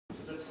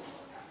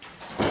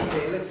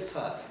Okay, let's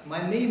start.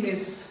 My name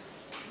is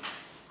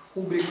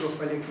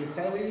Хубриков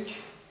O.М.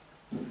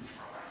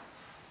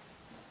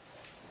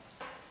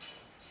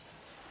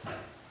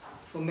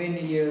 For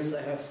many years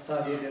I have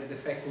studied at the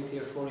Faculty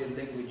of Foreign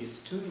Languages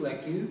too,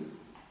 like you.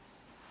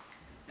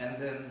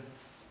 And then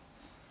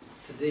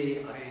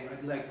today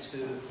I'd like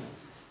to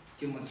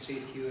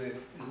demonstrate you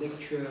a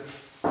lecture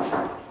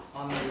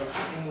on the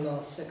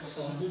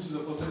Anglo-Saxon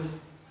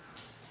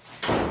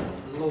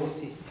law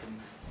system.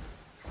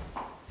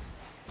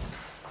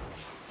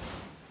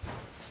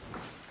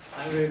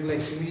 I'm very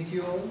glad to meet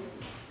you all,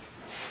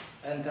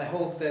 and I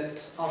hope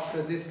that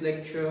after this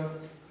lecture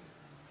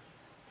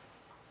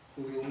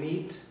we will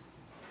meet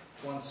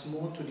once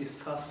more to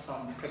discuss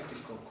some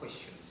practical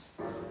questions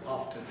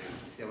after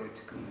this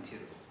theoretical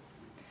material.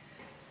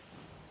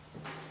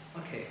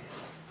 Okay.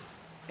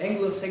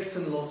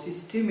 Anglo-Saxon law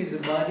system is a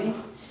body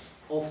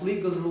of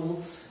legal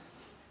rules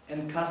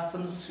and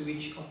customs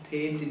which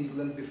obtained in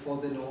England before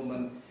the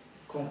Norman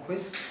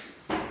conquest,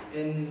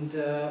 and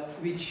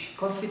which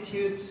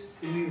constitute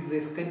with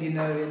the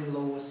Scandinavian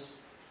laws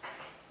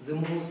the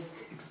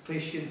most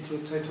expression to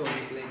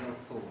Teutonic legal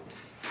thought.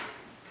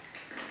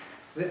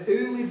 The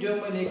early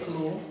Germanic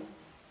law,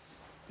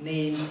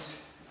 named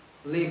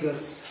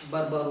Leges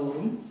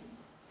Barbarorum,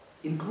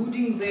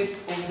 including that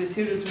of the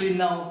territory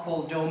now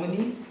called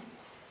Germany,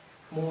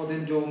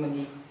 modern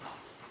Germany,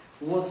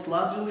 was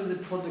largely the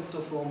product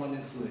of Roman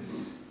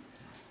influence.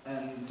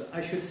 And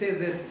I should say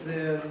that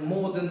the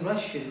modern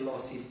Russian law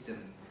system,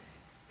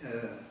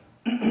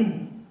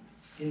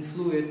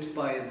 influenced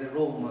by the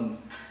Roman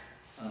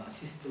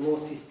law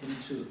system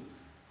too.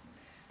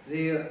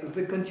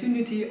 The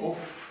continuity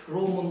of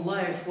Roman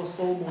life was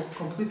almost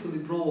completely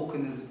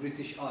broken in the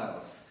British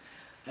Isles,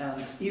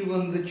 and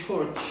even the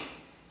church,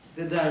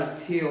 the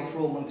direct heir of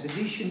Roman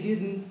tradition,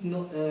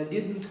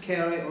 didn't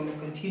carry on a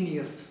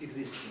continuous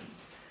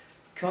existence.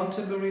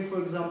 Canterbury,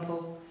 for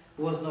example,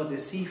 was not a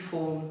see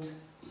formed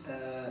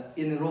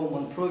in a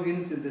Roman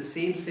province in the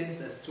same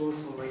sense as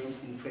Tours or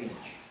Reims in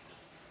French.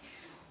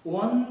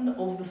 One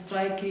of the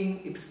striking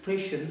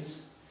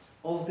expressions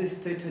of this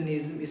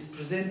Teutonism is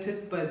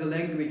presented by the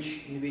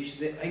language in which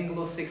the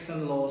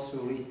Anglo-Saxon laws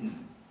were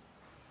written.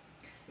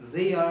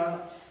 They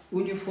are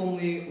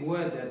uniformly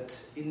worded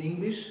in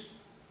English,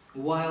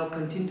 while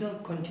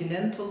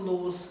continental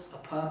laws,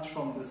 apart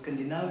from the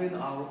Scandinavian,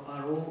 are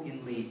all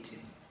in Latin.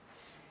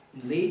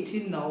 In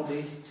Latin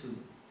nowadays too.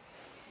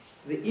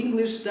 The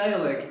English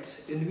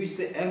dialect in which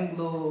the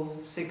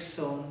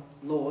Anglo-Saxon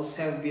laws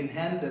have been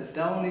handed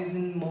down is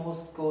in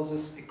most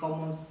cases a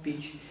common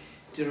speech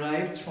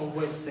derived from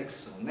West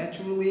Saxon.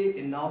 Naturally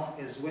enough,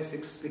 as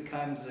Wessex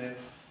became the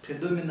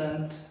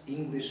predominant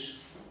English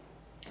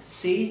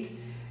state,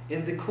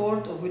 in the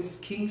court of its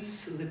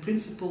kings, the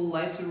principal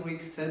literary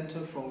center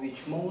from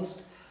which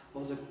most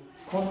of the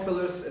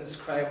compilers and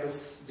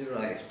scribes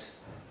derived.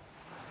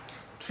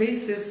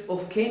 Traces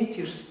of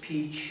Kentish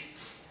speech,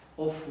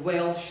 of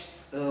Welsh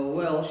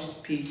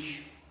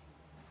speech,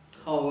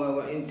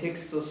 however, in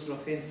Textus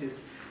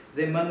Rofensis,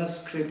 the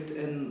manuscript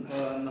and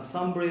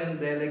Northumbrian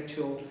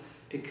dialectual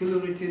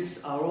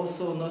peculiarities are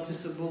also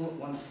noticeable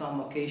on some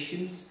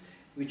occasions,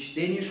 which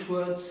Danish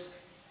words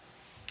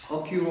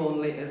occur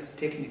only as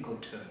technical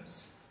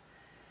terms.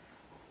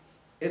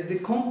 At the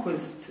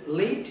conquest,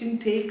 Latin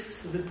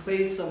takes the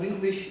place of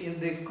English in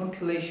the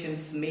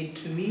compilations made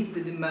to meet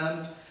the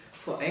demand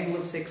for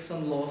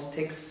Anglo-Saxon laws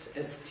texts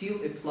as still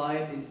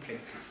applied in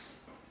practice.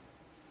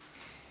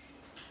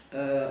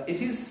 It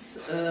is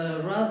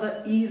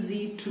rather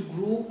easy to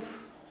group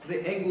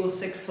the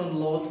Anglo-Saxon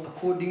laws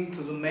according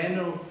to the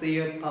manner of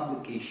their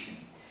publication.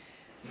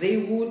 They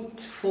would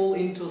fall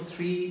into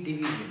three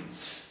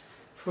divisions.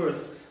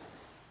 First,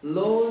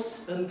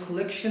 laws and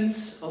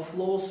collections of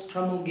laws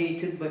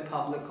promulgated by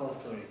public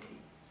authority.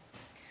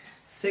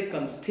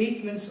 Second,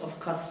 statements of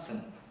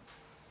custom.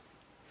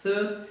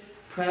 Third,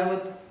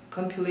 private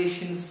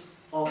compilations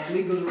of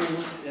legal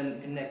rules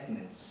and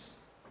enactments.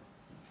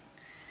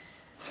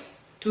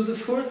 To the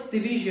first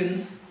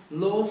division,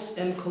 laws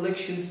and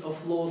collections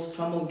of laws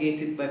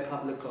promulgated by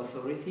public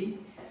authority,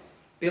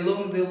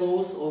 belong the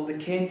laws of the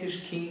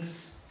Kentish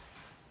kings,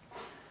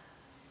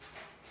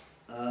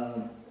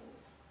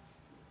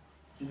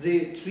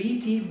 the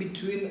treaty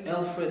between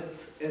Alfred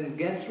and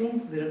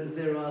Guthrum,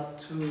 there are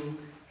two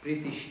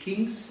British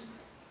kings,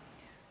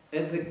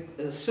 and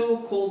the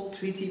so-called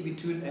treaty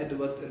between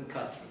Edward and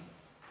Catherine.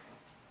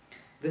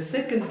 The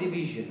second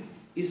division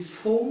is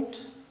formed,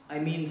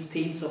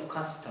 states of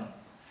custom.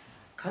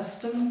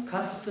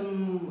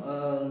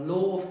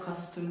 Law of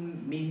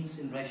custom means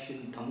in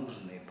Russian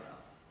taможенное право.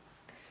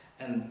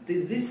 And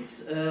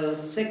this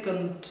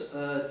second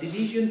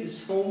division is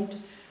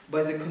formed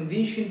by the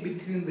convention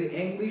between the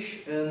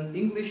English and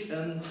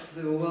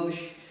the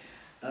Welsh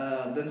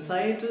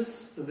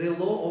Danciatus, the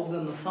law of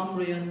the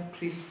Northumbrian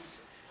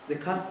priests, the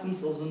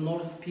customs of the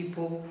North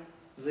people,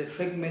 the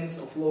fragments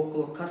of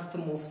local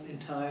customs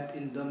entered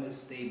in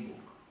Domesday Book.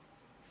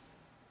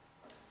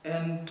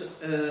 And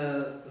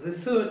the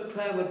third,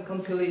 private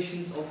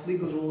compilations of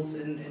legal rules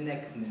and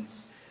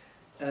enactments.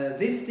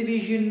 This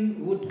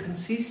division would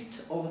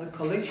consist of the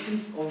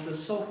collections of the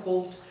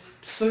so-called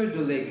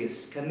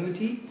pseudo-legis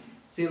canuti,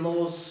 the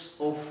laws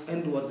of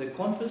Edward the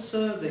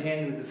Confessor, the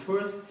Henry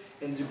I,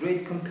 and the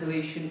great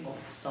compilation of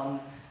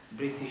some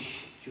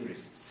British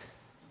jurists.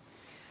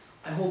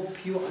 I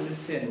hope you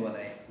understand what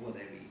I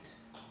read.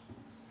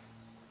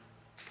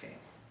 Okay.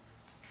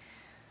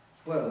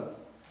 Well,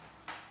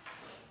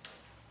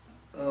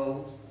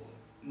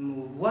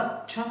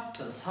 what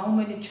chapters, how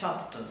many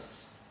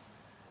chapters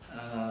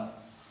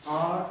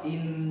are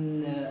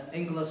in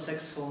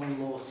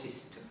Anglo-Saxon law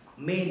system?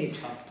 Many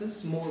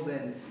chapters, more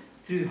than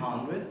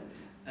 300,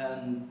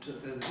 and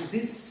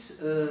this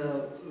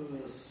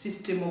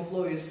system of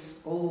law is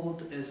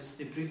old as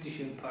the British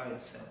Empire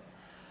itself.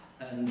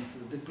 And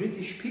the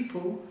British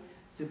people,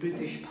 the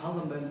British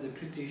Parliament, the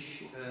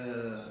British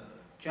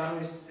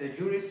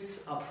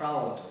jurists are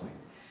proud of it,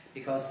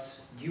 because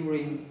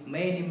during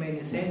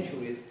many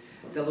centuries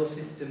the law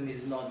system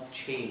is not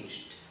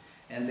changed,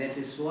 and that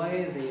is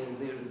why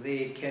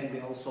they can be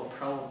also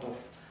proud of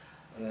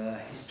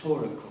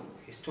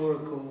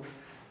historical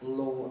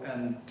law,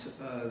 and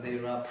they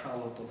are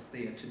proud of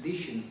their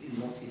traditions in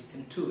law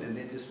system too. And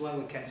that is why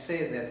we can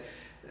say that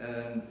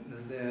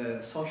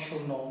the social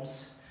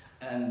norms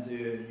and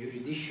the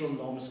judicial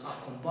norms are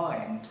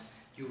combined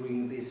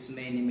during these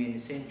many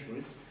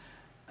centuries.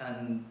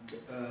 And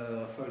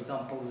for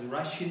example, the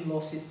Russian law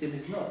system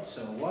is not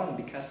so one,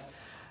 because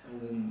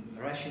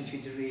Russian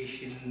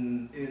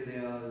Federation,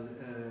 earlier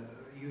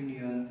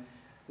Union,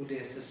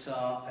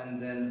 UdSSR, and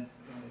then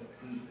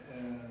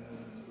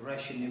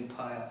Russian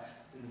Empire.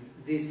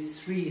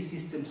 These three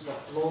systems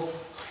of law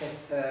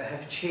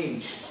have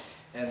changed,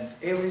 and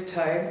every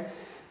time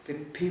the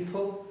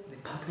people, the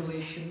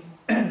population,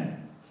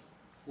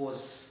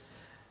 was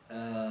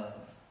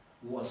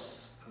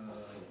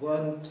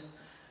want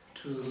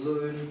to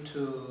learn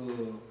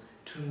to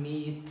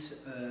meet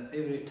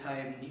every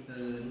time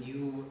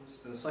new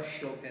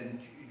social and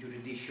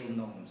judicial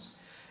norms,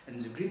 and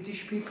the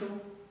British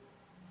people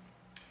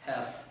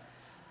have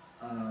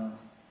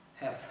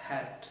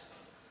had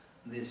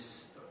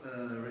this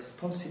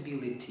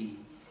responsibility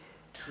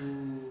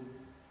to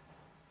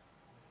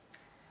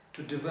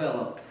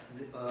develop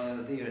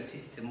their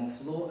system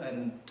of law,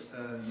 and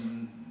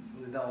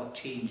without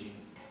changing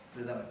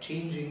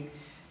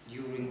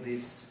during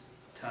this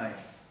time.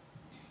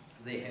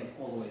 They have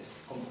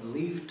always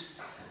lived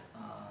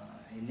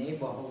in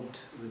neighborhood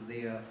with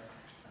their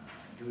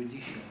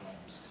judicial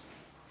norms.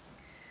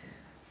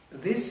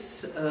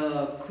 This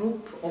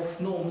group of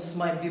norms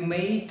might be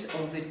made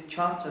of the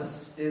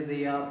charters.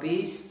 They are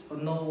based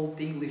on Old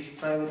English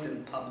private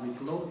and public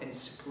law, and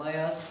supply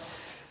us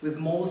with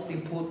most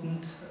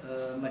important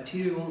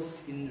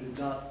materials in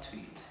regard to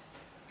it.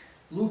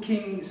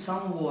 Looking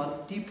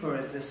somewhat deeper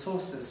at the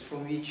sources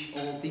from which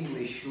Old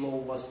English law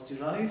was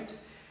derived,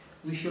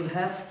 we shall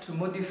have to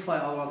modify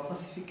our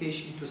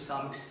classification to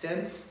some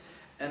extent,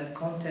 and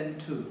content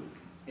too,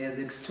 as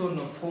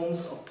external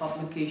forms of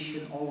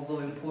publication, although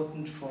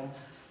important from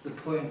the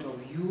point of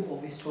view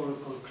of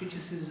historical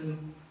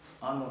criticism,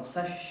 are not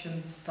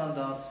sufficient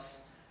standards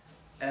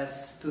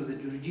as to the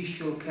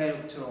judicial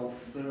character of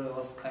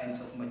various kinds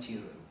of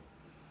material.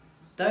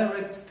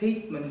 Direct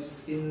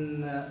statements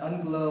in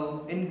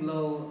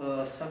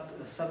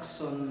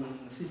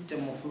Anglo-Saxon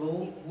system of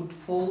law would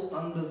fall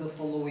under the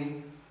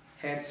following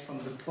heads from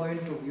the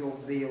point of view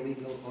of their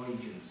legal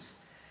origins.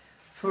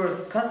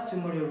 First,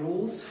 customary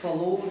rules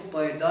followed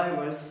by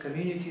diverse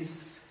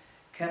communities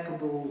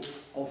capable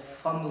of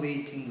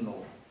formulating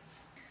law.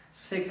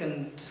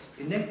 Second,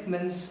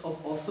 enactments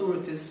of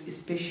authorities,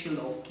 especially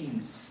of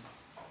kings.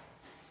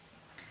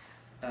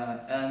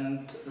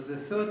 And the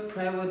third,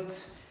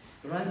 private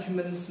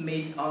arrangements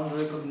made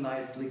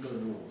unrecognized legal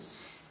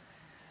rules.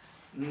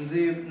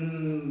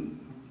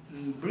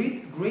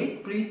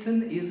 Great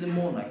Britain is a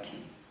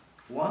monarchy,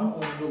 one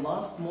of the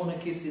last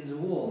monarchies in the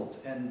world,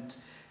 and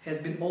has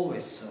been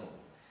always so.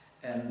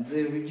 And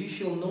the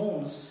judicial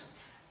norms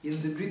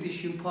in the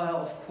British Empire,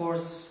 of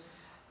course,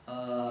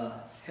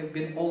 have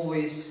been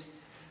always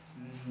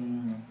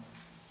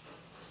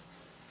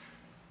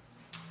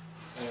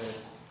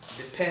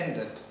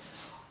dependent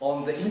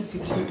on the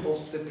institute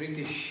of the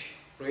British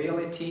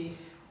reality,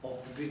 of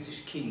the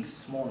British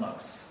kings,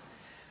 monarchs.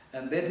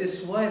 And that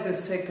is why the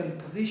second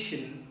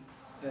position,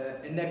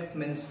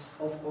 enactments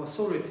of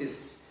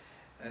authorities,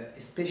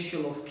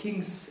 especially of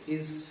kings,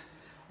 is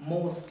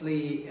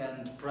mostly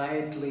and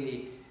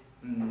brightly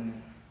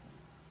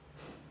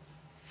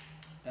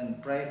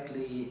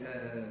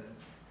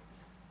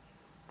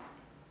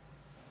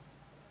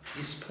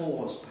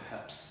disposed,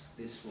 perhaps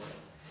this way,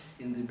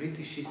 in the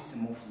British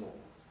system of law.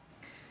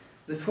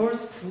 The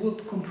first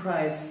would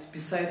comprise,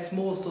 besides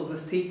most of the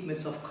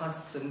statements of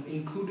custom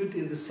included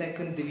in the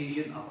second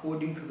division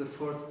according to the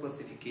first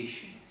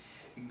classification,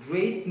 a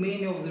great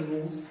many of the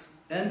rules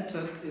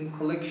entered in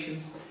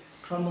collections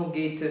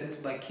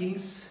promulgated by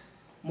kings,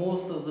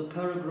 most of the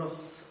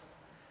paragraphs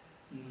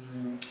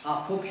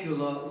are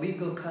popular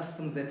legal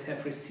customs that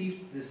have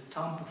received the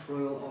stamp of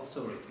royal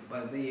authority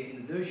by their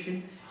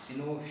insertion in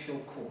official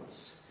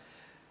courts.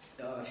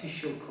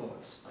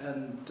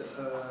 And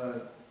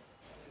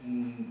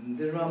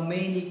there are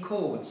many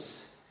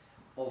codes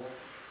of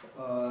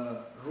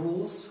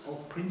rules,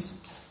 of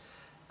principles,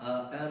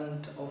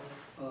 and of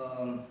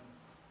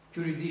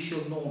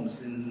judicial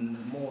norms in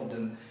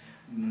modern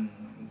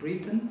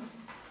Britain,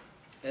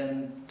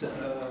 and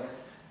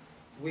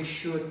we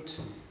should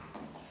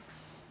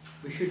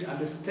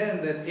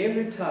understand that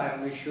every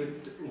time we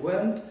should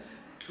went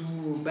to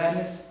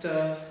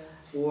barrister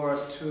or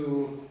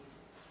to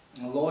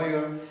a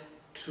lawyer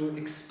to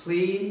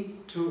explain,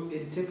 to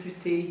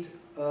interpret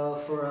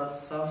for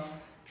us some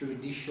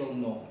judicial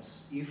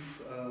norms, if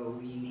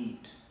we need.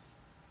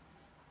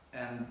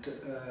 And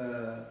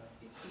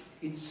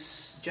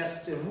it's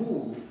just a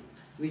rule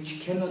which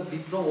cannot be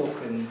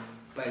broken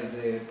by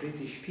the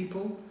British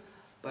people,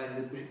 by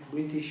the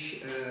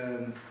British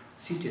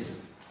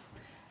citizen.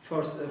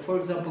 For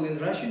example, in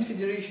Russian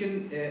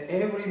Federation,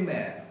 every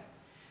man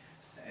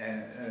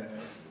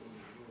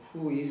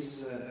who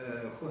has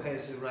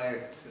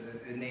arrived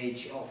an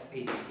age of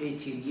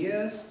 18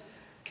 years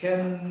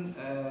can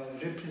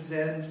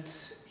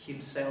represent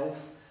himself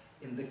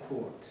in the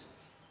court.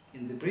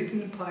 In the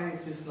British Empire,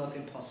 it is not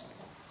impossible.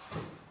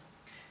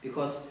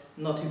 Because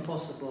not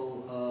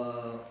impossible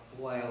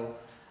while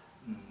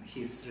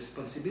his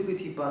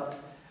responsibility, but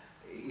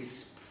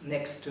is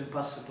next to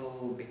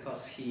impossible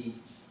because he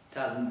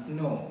doesn't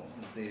know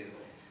the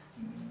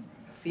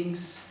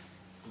things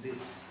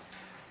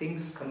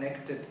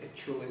connected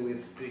actually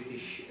with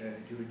British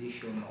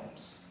judicial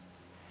norms.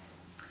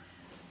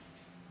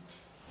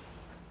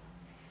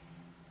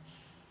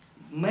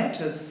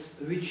 Matters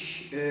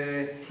which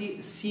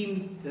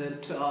seem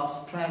to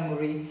us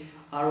primary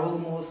are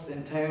almost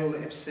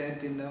entirely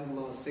absent in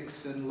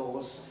Anglo-Saxon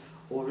laws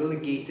or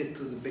relegated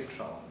to the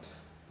background.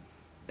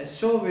 A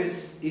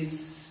service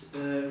is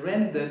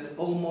rendered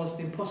almost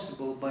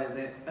impossible by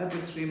the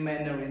arbitrary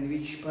manner in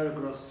which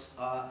paragraphs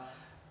are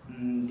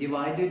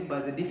divided,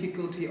 by the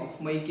difficulty of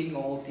making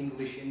Old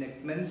English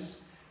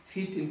enactments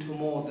fit into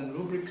modern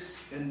rubrics,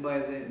 and by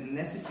the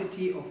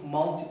necessity of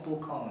multiple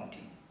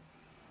counting.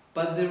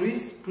 But there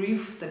is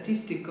brief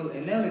statistical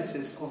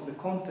analysis of the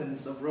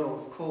contents of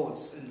rules,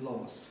 codes, and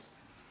laws.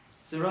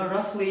 There are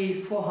roughly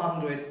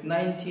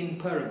 419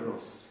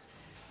 paragraphs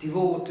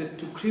devoted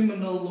to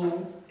criminal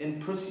law and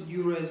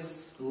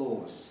procedures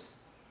laws,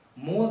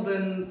 more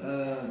than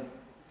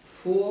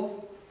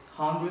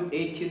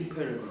 418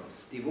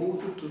 paragraphs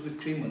devoted to the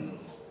criminal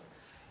law.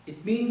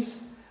 It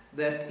means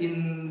that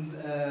in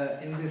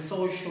the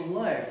social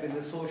life, in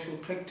the social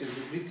practice,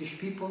 the British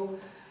people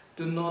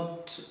do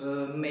not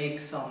make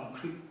some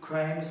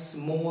crimes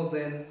more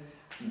than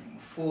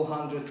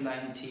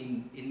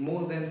 419, in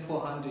more than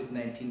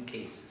 419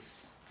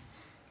 cases.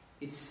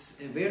 It's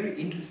a very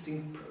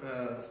interesting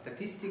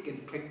statistic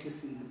and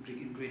practice in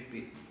Great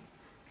Britain.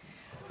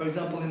 For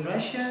example, in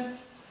Russia,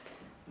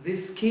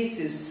 these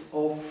cases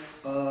of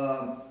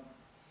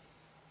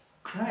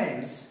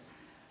crimes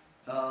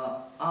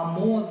are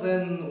more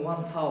than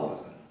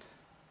 1,000.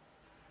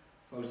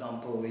 For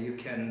example, you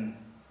can,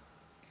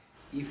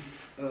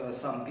 if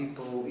some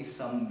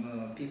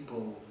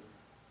people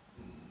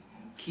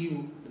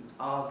kill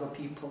other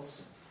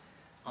peoples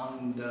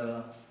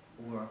under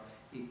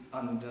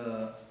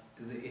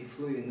the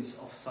influence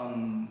of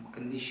some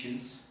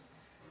conditions,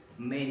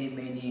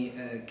 many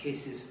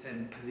cases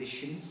and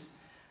positions.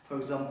 For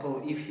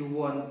example, if you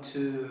want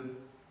to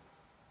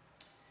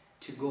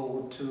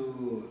go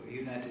to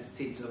United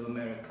States of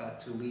America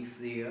to live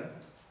there,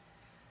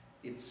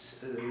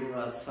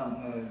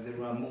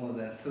 there are more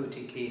than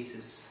 30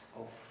 cases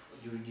of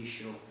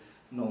judicial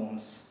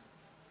norms.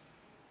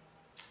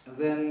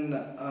 Then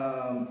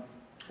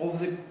of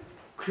the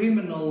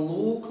criminal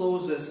law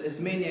clauses, as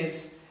many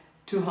as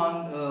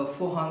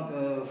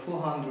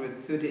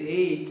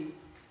 438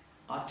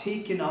 are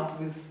taken up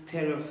with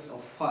tariffs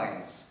of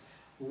fines,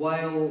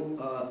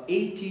 while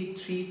 80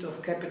 treat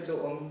of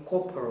capital on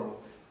corporal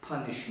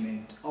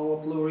punishment,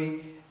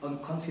 outlawry on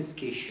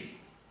confiscation,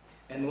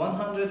 and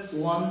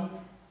 101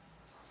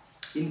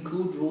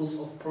 include rules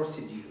of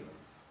procedure.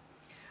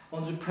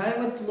 On the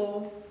private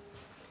law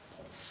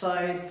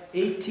side,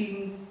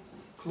 18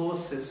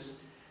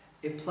 clauses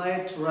apply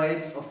to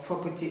rights of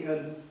property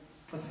and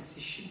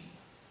possession,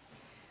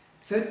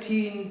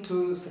 13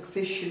 to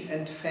succession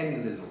and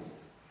family law,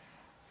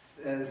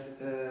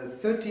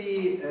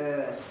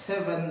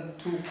 37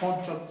 to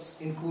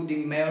contracts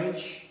including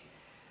marriage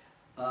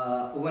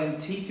when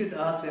treated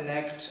as an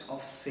act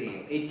of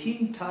sale,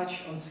 18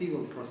 touch on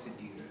civil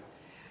procedure.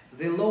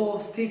 The law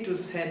of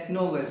status had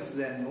no less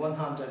than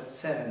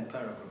 107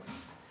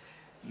 paragraphs,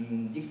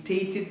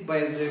 dictated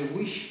by the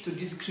wish to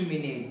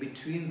discriminate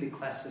between the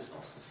classes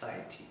of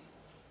society.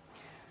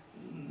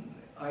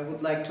 I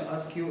would like to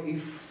ask you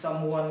if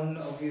someone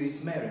of you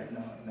is married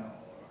now.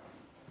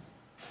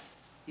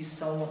 Is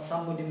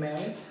somebody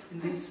married in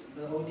this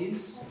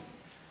audience?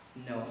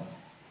 No.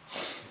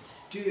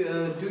 Do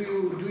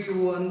you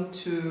want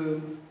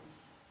to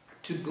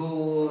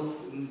go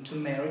to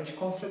marriage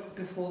contract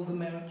before the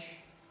marriage?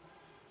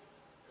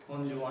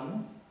 Only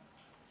one?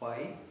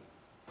 Why?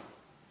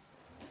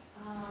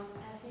 I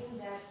think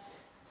that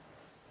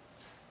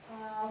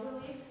we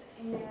live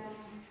in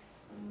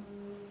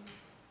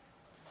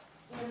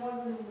a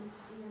modern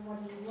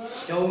world.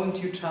 Don't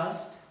you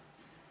trust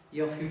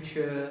your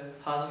future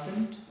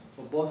husband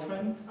or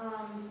boyfriend?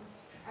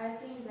 I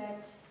think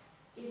that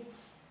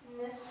it's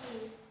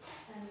necessary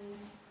and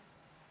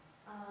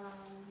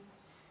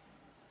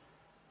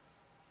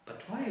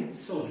but why it's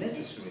so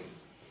necessary?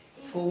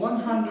 For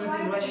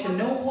 100 in Russia,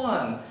 no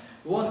one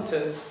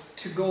wanted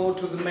to go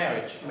to the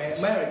marriage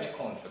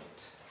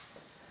contract.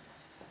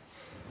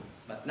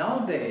 But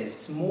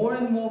nowadays, more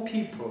and more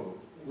people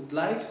would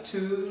like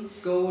to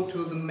go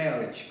to the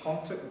marriage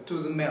contract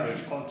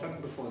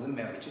before the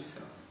marriage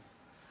itself.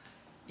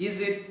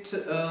 Is it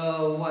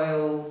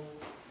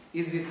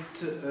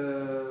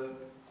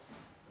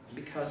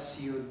because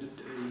you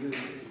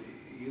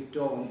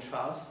don't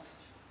trust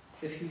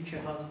the future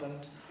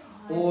husband,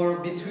 or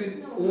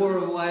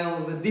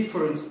while the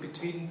difference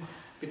between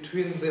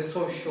the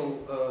social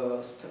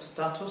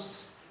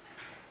status,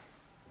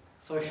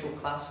 social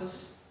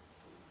classes?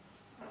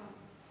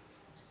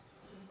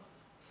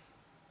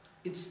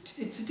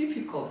 It's a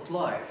difficult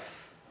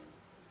life.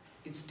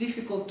 It's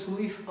difficult to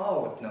live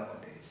out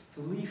nowadays.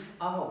 To live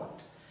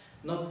out,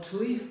 not to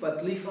live,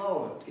 but live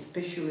out,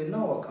 especially in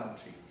our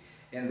country.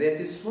 And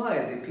that is why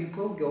the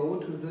people go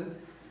to the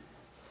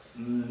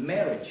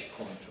marriage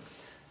contract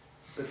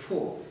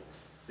before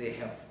they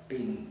have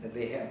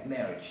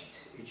married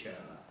each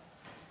other.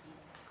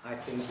 I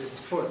think that's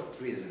the first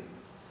reason.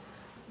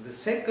 The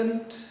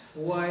second,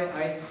 why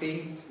I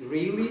think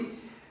really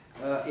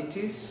it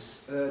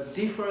is a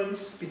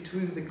difference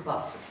between the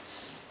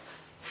classes.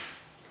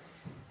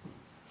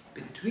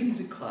 Between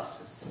the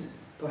classes,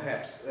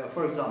 perhaps,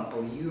 for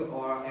example, you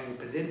are a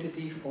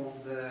representative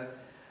of the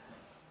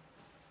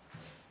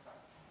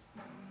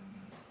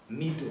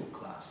middle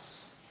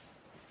class,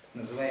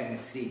 называемый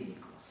средний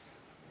класс.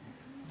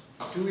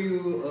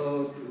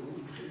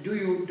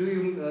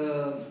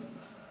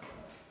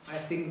 I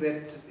think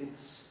that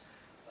it's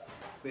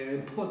very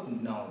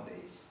important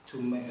nowadays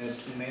to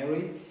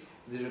marry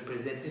the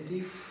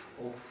representative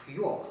of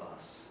your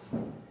class.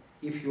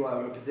 If you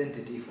are a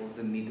representative of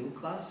the middle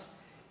class,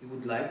 you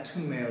would like to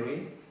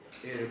marry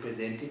a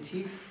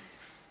representative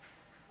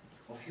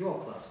of your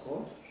class,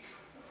 or?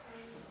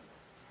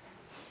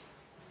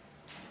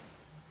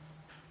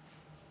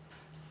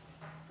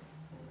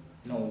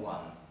 No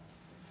one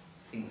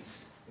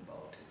thinks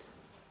about it.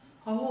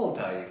 How old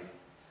are you?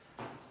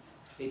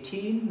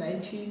 18,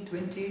 19,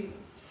 20?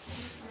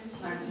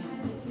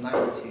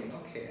 19.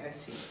 Okay, I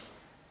see.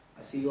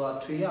 I see you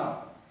are too young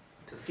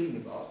to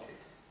think about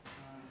it.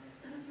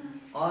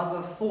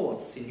 Other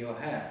thoughts in your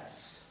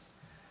heads.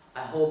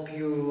 I hope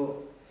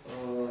you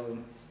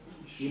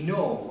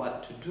know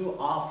what to do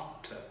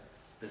after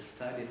the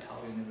study at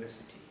our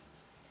university.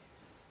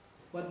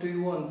 What do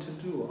you want to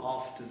do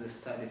after the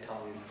study at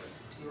our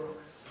university?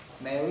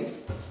 Marry?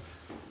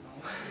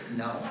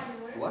 No.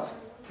 What?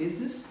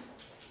 Business?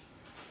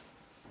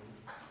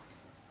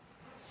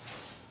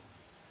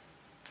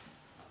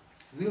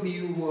 Will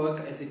you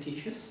work as a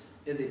teacher?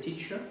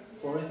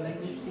 Foreign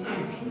language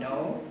teacher?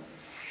 No.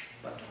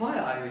 But why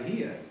are you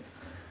here?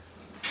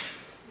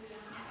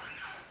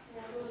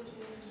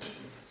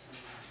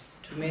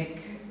 To make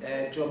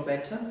a job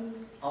better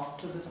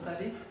after the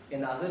study?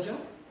 Another job?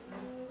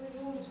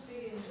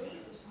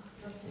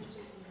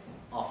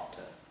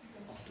 After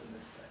the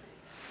study.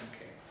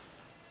 Okay.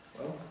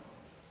 Well,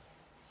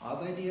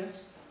 other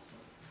ideas?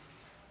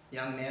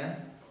 Young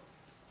man?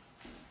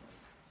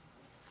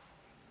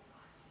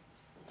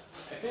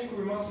 I think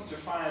we must to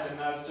find a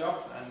nice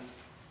job and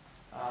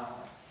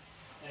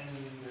in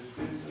the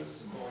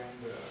business or in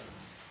the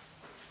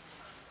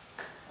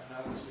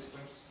another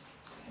systems.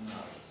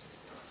 Another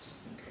systems.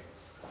 Okay.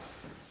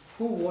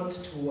 Who wants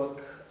to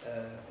work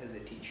as a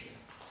teacher?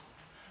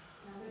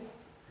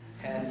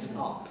 Hands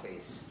up,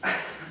 please.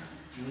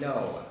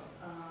 No.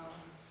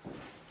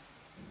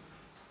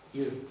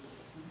 You.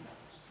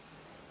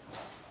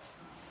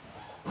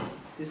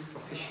 This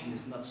profession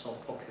is not so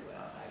popular. I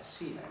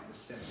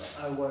understand. But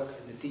I work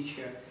as a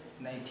teacher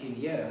 19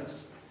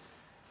 years,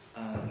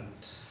 and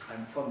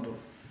I'm fond of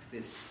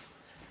this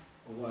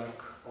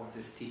work, of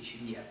this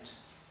teaching yet.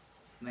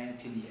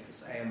 19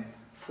 years. I am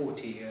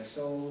 40 years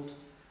old.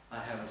 I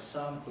have a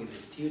son who is a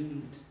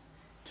student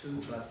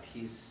too, but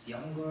he's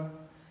younger.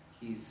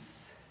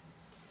 He's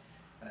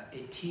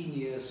 18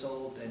 years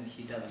old, and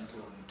he doesn't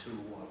want to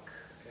work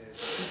as a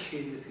teacher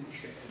in the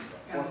future. And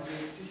of course,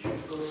 teacher,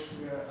 because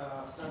we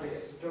are studying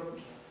as a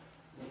doctor.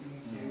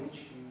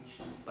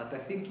 But I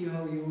think you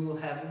will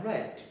have a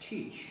right to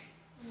teach.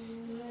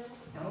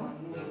 No?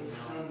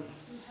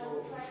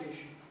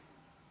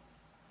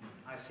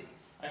 I see.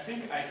 I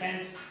think I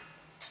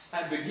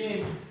can't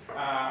begin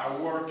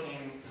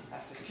working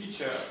as a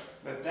teacher,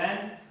 but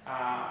then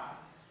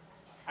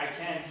I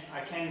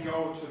can't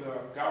go to the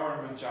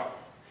government job.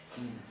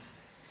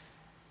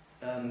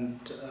 And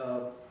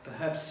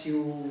perhaps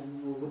you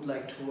would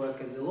like to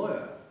work as a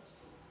lawyer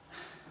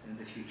in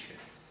the future.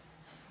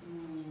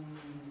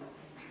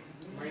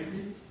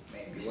 Maybe.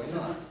 Maybe, why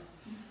not?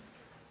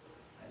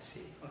 I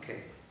see,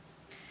 okay.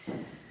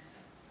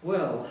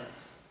 Well,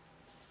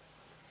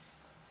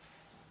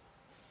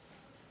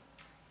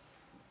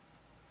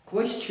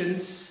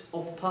 questions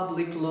of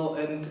public law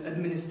and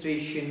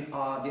administration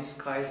are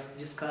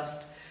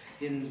discussed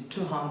in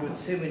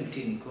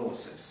 217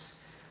 clauses,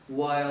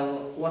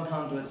 while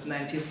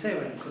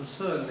 197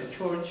 concern the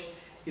church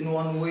in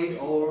one way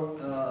or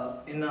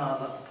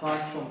another,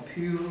 apart from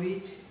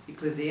purely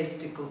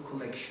ecclesiastical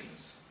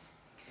collections.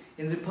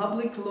 In the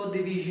public law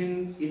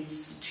division,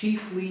 it's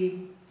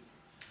chiefly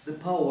the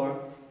power,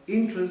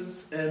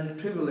 interests and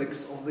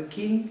privileges of the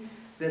king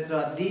that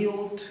are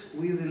dealt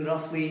with in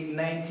roughly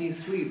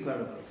 93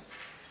 paragraphs,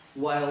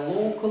 while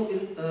local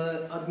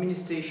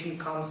administration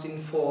comes in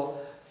for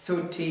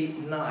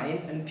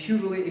 39 and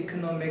purely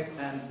economic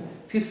and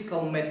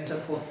fiscal matter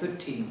for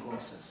 13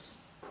 clauses.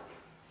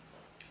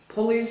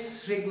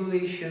 Police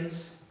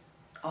regulations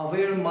are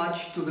very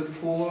much to the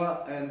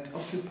fore and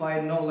occupy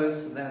no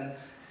less than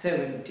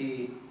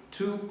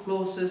 72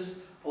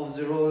 clauses of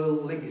the royal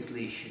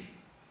legislation.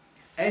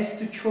 As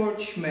to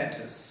church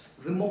matters,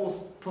 the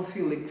most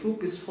prolific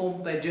group is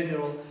formed by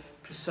general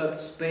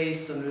precepts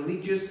based on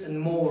religious and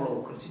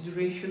moral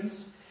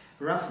considerations,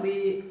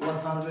 roughly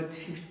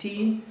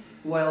 115,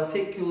 while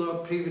secular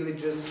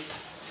privileges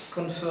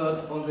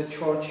conferred on the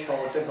church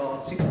hold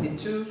about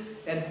 62,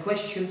 and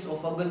questions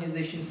of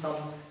organization some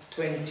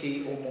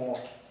 20 or more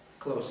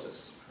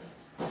clauses.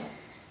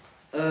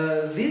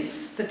 These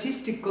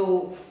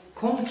statistical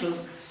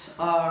contrasts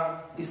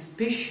are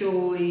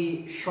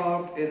especially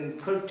sharp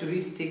and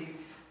characteristic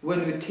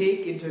when we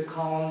take into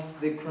account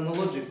the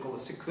chronological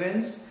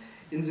sequence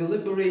in the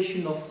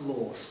elaboration of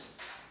laws.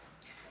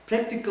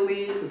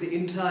 Practically the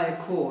entire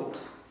court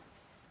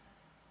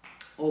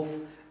of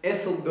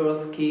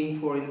Ethelbert King,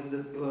 for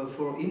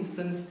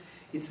instance,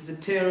 it is a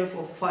tariff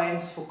of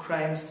fines for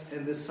crimes,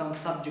 and the sum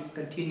subject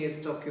continues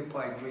to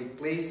occupy a great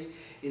place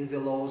in the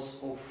laws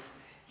of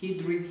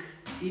Edric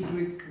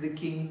the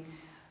king,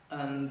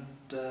 and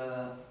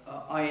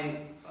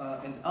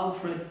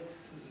Alfred,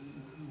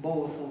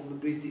 both of the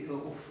British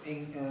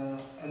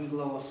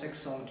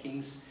Anglo-Saxon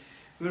kings,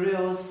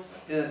 whereas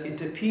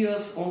it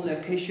appears only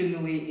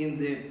occasionally in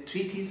the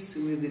treaties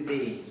with the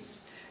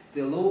Danes.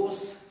 The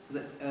laws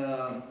that,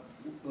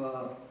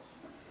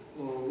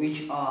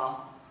 which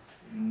are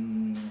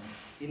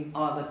in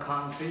other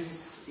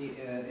countries,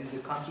 in the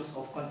countries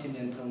of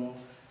continental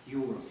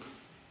Europe.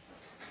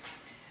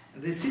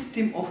 The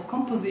system of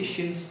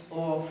compositions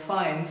or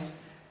fines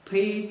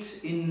paid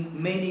in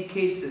many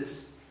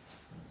cases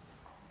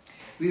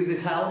with the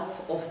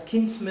help of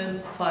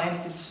kinsmen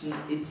finds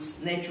its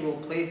natural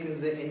place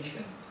in the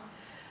ancient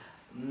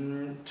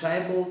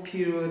tribal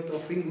period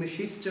of English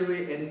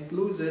history and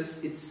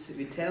loses its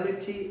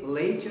vitality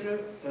later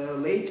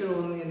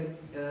on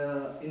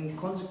in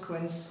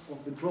consequence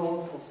of the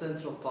growth of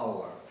central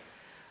power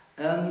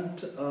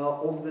and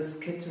of the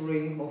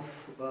scattering of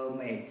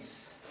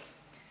mates.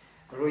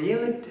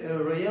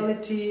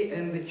 Royalty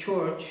and the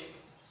church,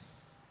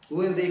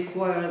 when they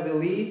acquire the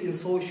lead in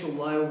social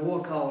life,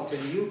 work out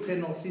a new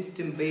penal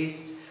system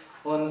based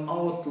on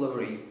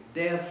outlawry,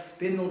 death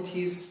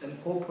penalties and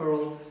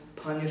corporal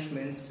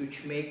punishments,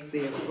 which make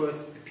their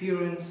first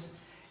appearance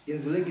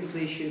in the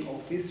legislation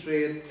of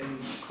Israel and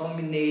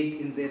culminate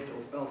in that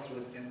of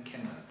Alfred and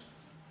Kenneth.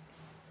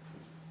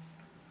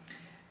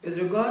 As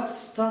regards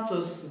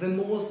status, the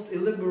most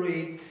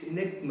elaborate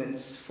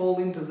enactments fall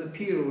into the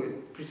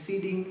period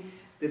preceding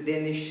the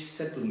Danish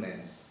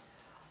settlements.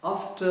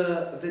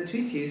 After the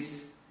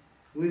treaties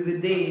with the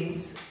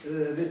Danes,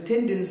 the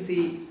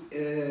tendency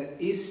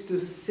is to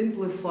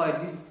simplify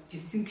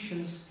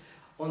distinctions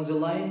on the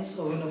lines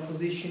of an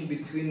opposition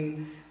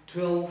between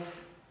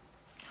 12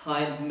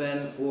 hired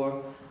men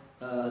or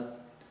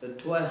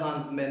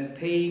 12 men,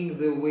 paying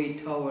the way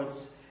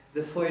towards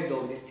the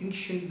feudal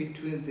distinction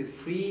between the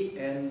free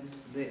and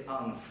the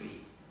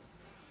unfree.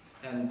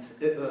 And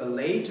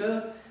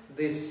later,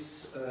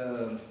 these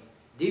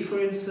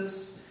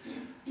differences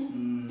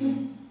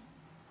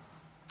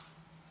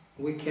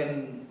we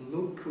can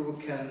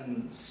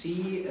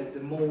see at the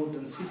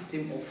modern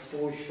system of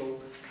social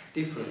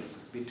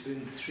differences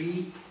between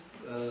three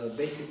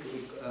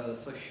basically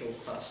social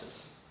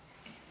classes.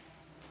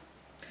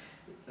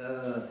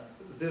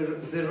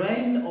 The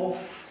reign of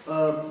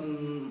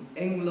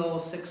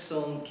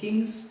Anglo-Saxon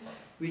kings,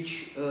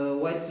 which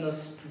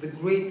witnessed the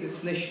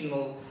greatest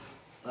national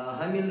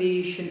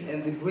humiliation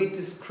and the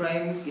greatest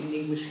crime in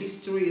English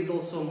history, is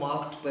also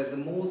marked by the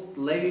most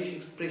lavish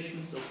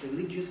expressions of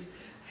religious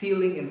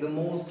feeling and the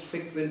most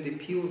frequent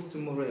appeals to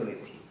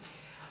morality.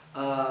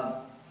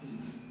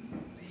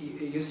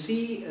 You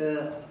see,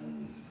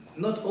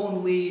 not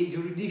only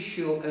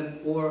judicial and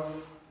or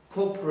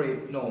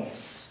corporate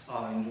norms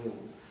are in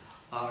rule,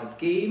 are at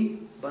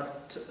game,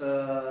 but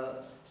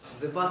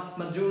the vast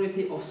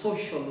majority of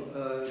social,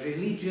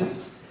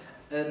 religious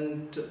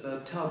and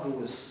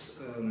taboos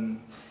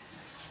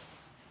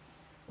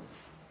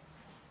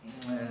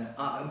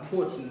are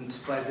important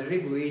by the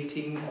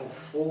regulating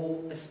of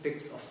all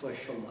aspects of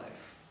social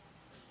life.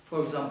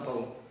 For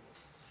example,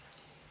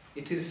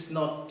 it is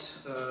not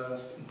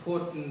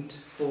important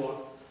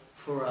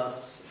for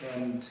us,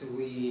 and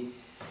we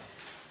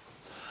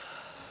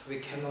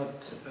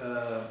cannot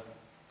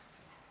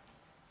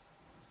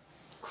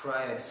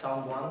cry at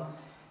someone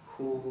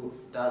who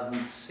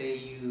doesn't say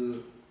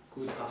you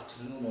good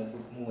afternoon or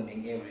good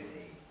morning every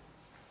day.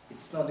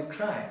 It's not a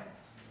crime.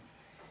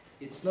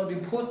 It's not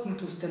important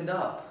to stand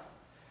up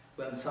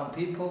when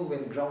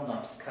when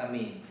grown-ups come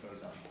in, for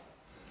example.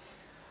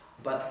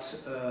 But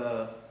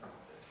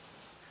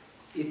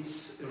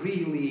it's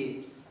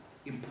really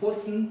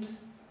important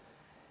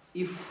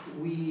if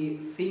we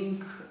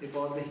think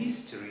about the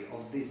history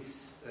of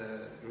these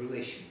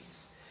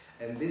relations.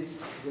 And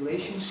this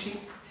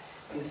relationship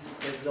is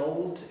as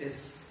old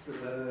as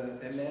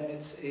a man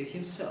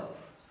himself.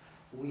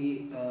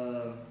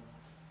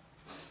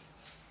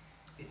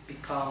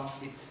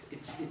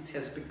 It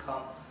has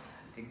become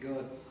a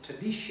good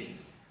tradition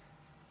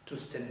to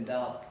stand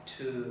up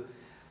to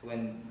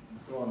when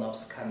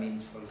grown-ups come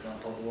in, for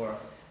example, or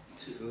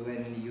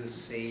when you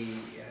say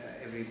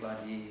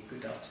everybody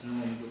good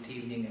afternoon, good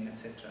evening, and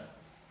etc.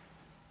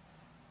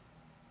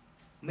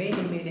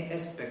 Many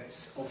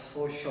aspects of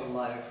social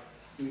life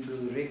will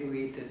be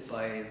regulated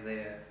by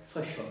the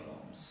social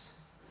norms,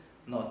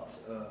 not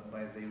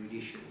by the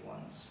judicial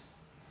ones.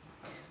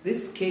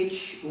 This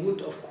sketch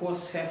would, of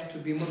course, have to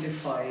be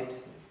modified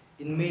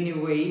in many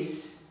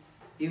ways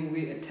if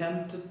we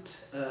attempted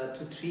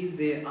to treat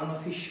the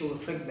unofficial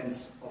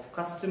fragments of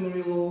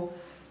customary law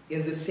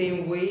in the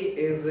same way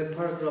as the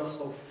paragraphs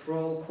of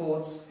royal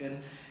courts,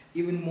 and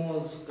even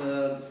more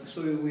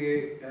so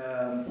we're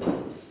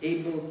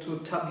able to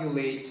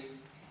tabulate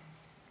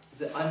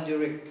the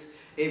indirect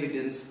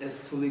evidence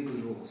as to legal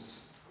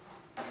rules.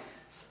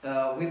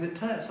 With the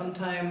time,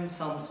 sometimes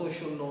some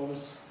social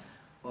norms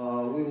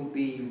will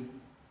be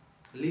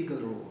legal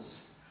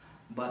rules,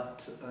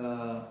 but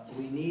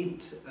we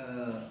need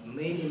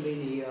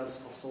many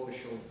years of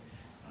social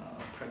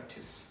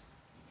practice.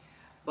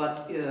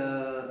 But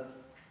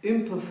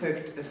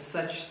imperfect as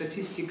such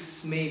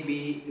statistics may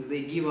be,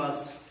 they give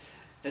us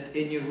at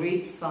any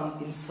rate some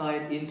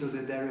insight into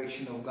the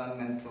direction of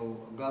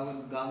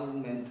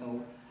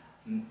governmental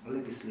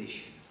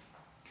legislation.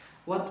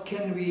 What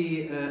can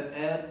we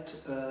add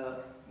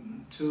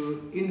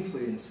to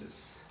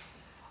influences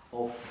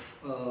of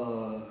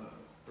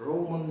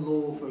Roman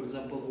law, for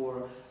example,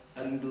 or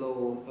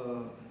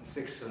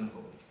Anglo-Saxon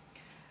law?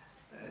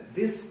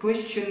 This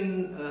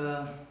question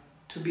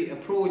to be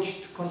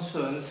approached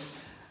concerns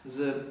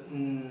the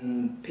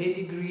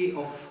pedigree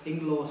of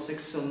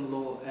Anglo-Saxon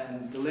law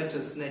and the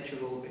latter's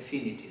natural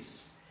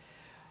affinities.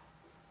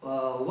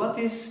 What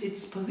is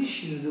its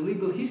position in the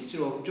legal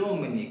history of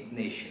Germanic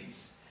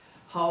nations?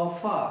 How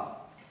far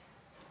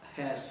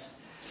has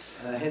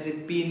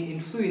it been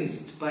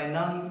influenced by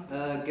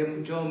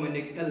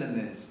non-Germanic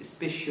elements,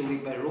 especially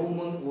by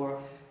Roman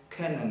or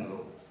canon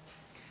law?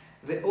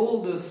 The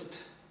oldest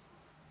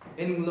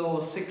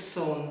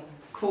Anglo-Saxon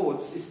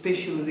codes,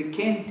 especially the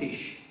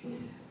Kentish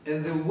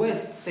and the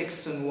West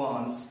Saxon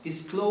ones,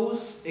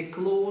 disclose a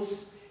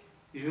close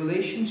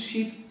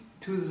relationship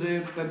to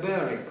the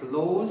barbaric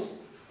laws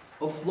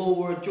of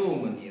Lower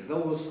Germany,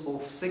 those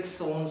of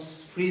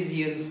Saxons,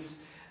 Frisians,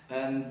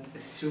 and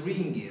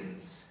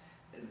Thuringians.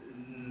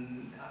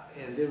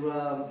 There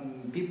are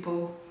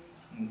people,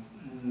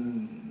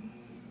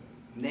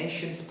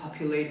 nations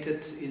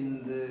populated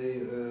in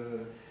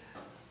the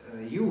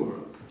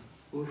Europe.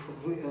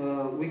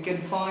 We can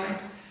find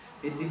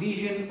a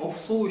division of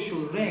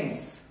social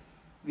ranks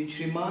which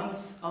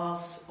reminds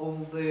us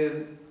of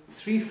the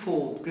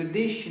threefold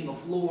gradation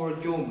of Lower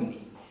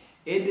Germany: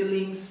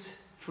 Edelings,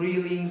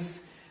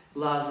 Freelings,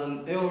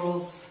 Lazen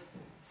Earls,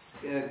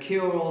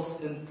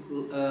 Ceorls, and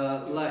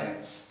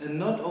Lairds, and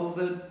not of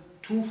the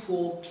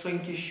twofold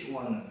Frankish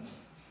one,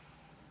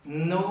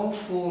 nor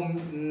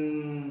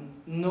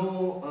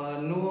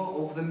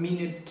of the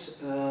minute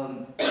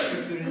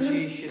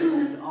differentiation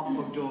of the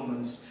Upper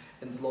Germans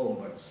and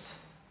Lombards.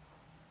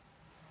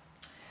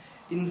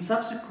 In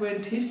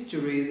subsequent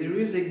history, there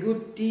is a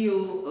good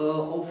deal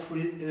of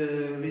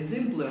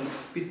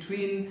resemblance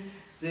between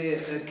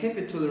the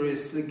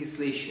capitalist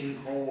legislation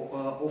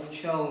of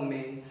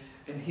Charlemagne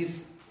and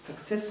his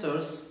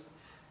successors.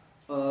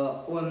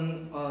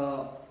 On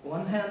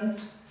one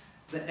hand,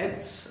 the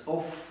acts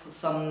of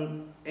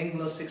some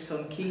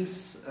Anglo-Saxon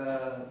kings,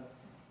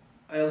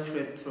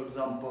 Alfred, for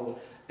example,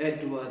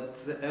 Edward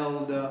the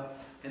Elder,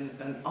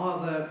 and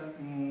other,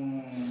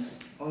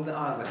 on the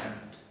other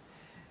hand.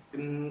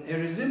 A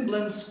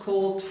resemblance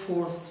called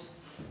forth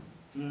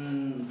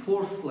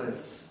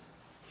forthless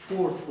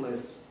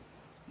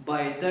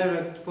by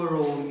direct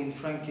borrowing in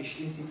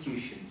Frankish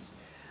institutions.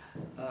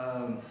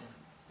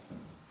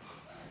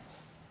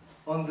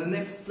 On the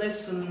next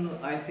lesson,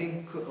 I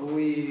think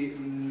we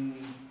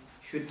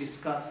should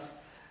discuss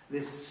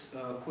these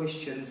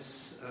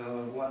questions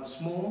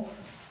once more,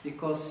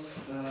 because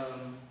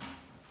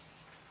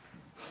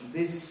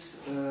this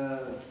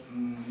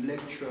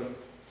lecture,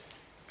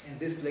 in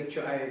this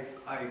lecture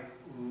I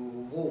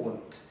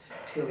won't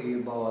tell you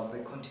about the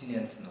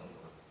continental law.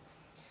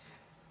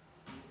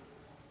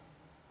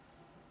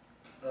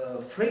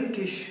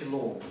 Frankish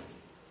law,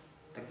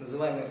 так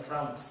называемое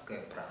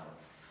франкское право,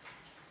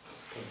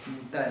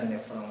 континентальное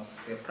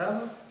франкское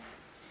право,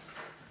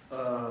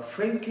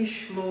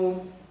 Frankish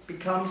law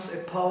becomes a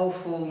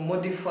powerful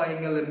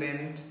modifying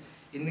element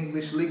in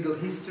English legal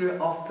history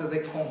after the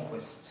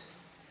conquest.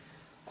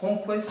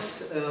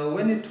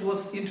 When it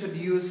was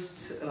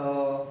introduced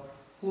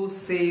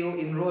wholesale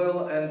in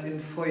royal and in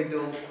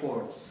feudal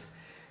courts.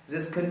 The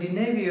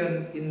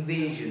Scandinavian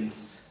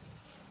invasions,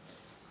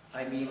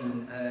 I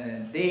mean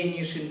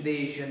Danish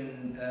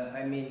invasion,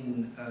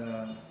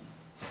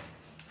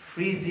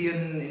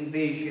 Frisian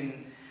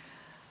invasion,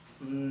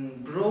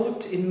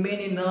 brought in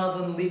many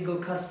northern legal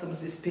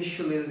customs,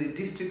 especially in the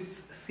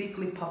districts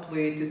thickly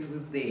populated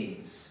with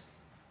Danes.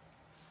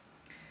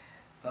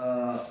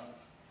 The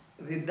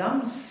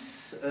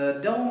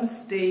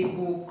Domesday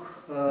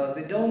book,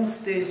 the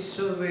Domesday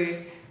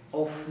survey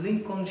of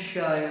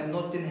Lincolnshire,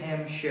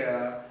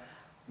 Nottinghamshire,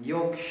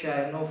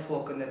 Yorkshire,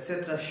 Norfolk, and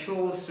etc.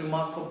 shows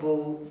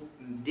remarkable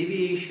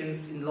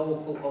deviations in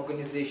local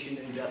organization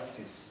and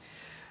justice.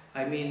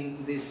 I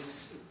mean,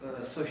 these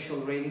social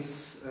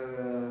ranks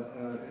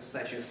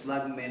such as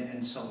slugmen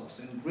and souls,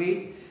 and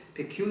great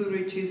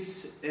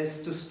peculiarities as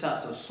to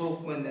status,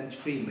 soapmen and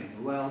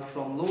freemen, while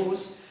from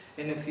laws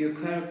and a few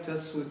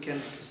characters we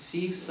can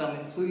perceive some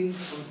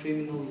influence on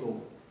criminal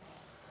law.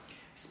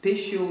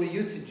 Special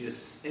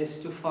usages as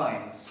to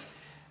fines,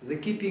 the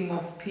keeping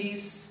of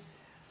peace,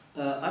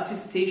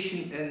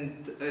 attestation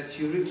and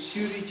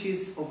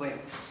sureties of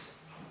acts.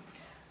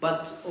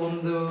 But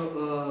on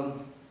the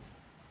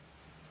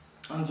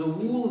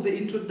whole, the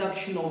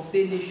introduction of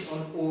Danish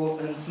and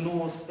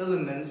Norse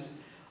elements,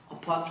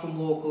 apart from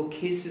local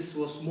cases,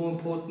 was more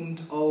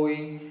important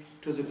owing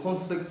to the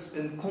conflicts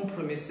and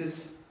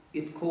compromises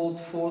it called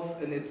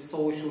forth in its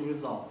social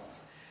results,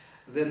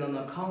 than on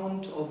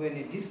account of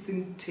any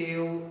distinct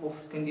tale of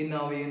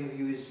Scandinavian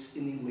views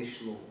in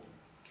English law.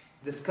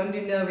 The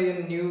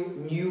Scandinavian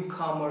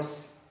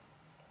newcomers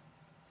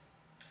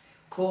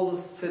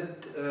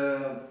coalesced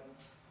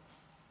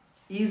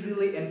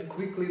easily and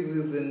quickly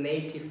with the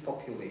native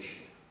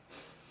population.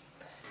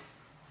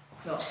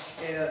 Now,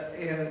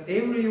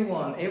 every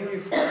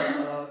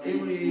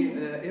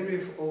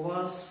of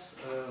us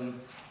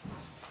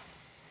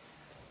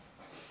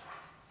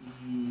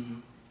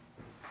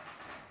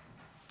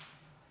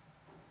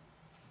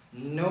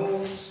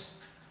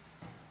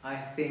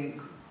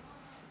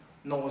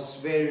knows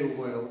very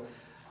well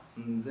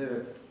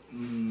the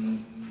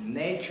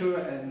nature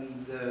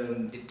and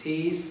the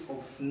details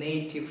of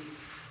native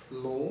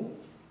law,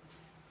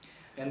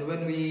 and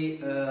when we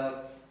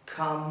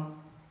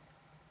come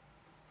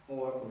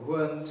or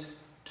went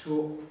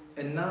to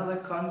another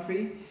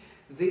country,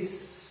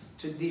 this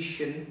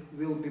tradition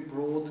will be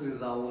brought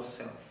with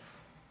ourselves.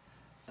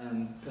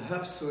 And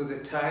perhaps with the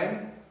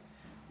time,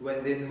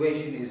 when the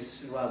invasion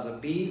is rather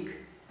big,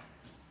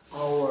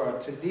 our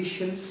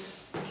traditions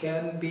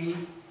can be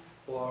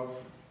or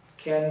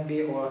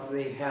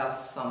they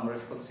have some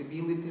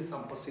responsibility,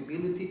 some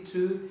possibility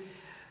to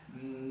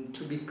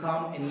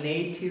become a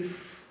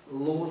native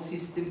law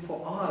system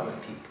for other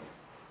people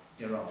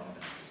around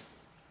us.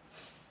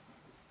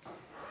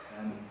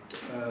 And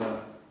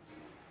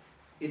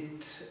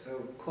it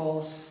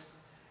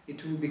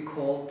will be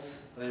called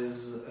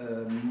as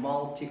a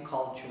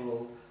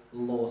multicultural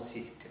law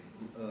system,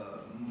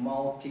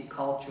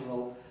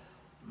 multicultural,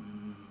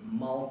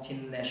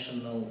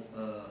 multinational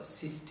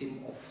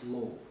system of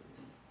law.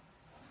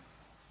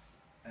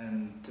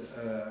 And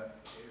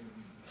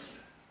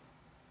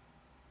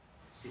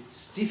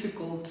it's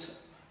difficult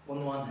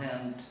on one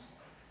hand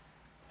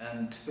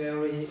and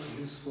very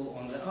useful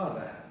on the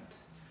other hand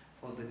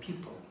for the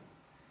people.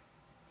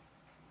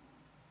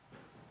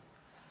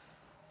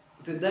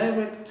 The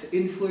direct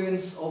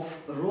influence of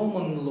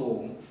Roman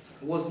law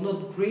was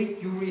not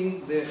great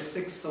during the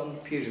Saxon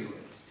period.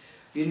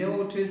 We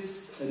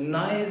notice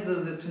neither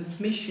the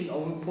transmission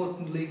of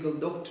important legal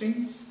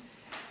doctrines,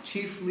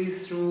 chiefly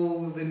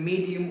through the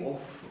medium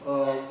of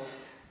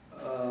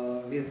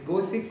with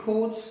Gothic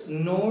codes,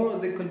 nor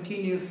the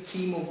continuous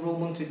theme of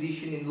Roman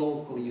tradition in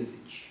local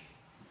usage.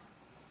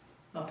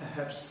 Now,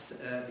 perhaps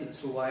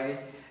it's why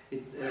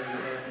it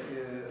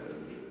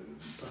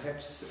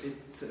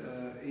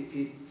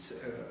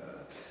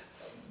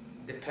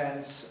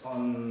depends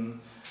on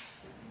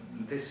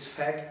this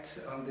fact,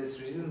 on this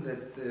reason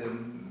that the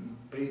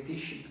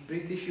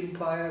British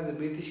Empire, the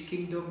British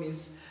Kingdom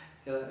is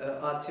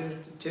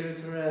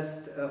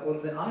territorialized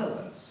on the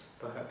islands.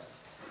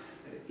 Perhaps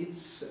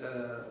it's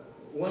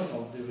one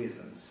of the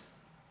reasons.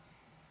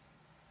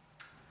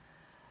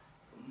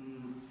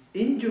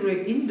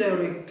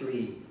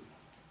 Indirectly,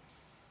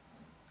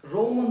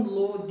 Roman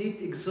law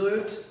did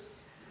exert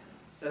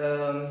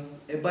a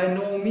by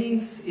no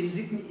means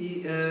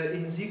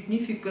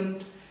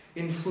insignificant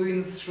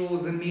influence through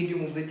the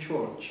medium of the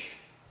church.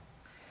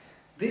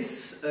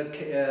 These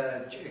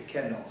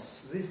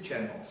channels,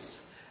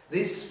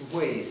 these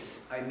ways,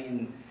 I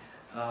mean,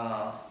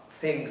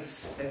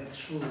 thanks and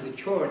through the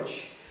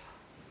church,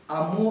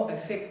 are more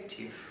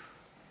effective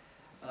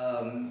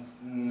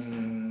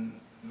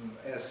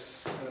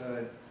as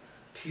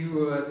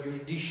pure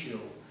judicial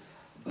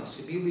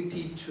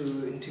possibility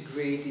to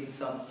integrate in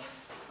some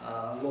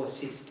law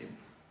system.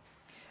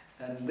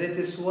 And that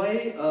is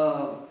why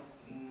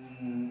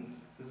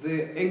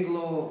the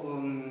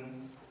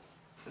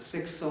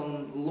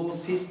Anglo-Saxon law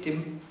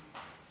system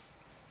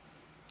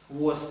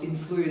was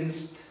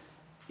influenced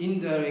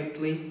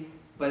indirectly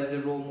by the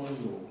Roman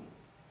law.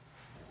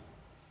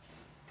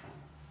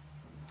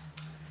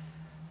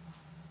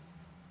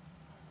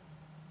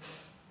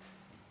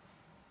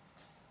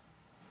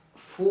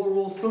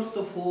 First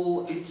of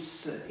all,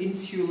 its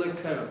insular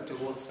character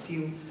was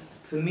still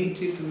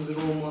permitted to the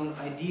Roman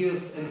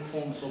ideas and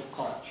forms of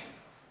culture.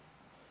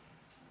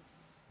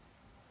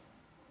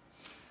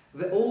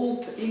 The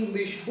old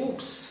English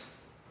books,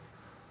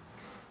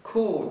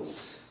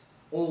 codes,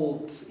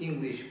 old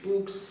English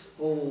books,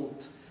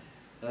 old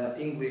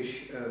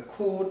English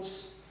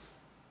codes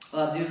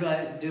are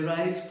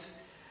derived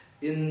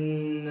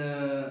in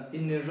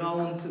a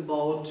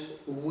roundabout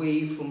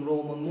way from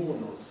Roman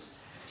models,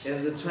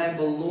 as the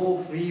tribal law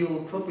of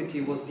real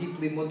property was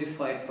deeply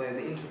modified by the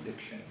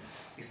introduction,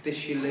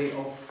 especially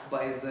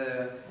by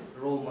the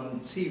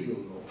Roman civil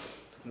law,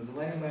 так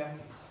называемое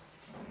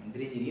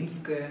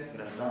древнеримское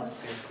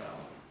гражданское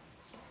право.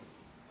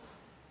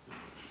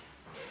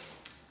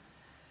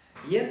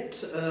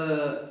 Yet,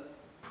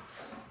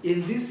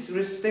 in this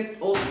respect,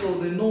 also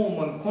the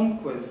Norman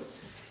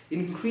conquest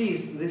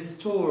increased the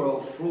store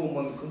of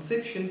Roman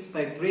conceptions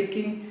by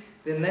breaking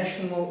the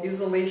national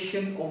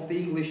isolation of the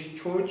English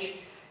church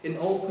and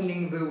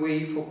opening the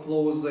way for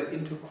closer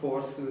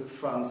intercourse with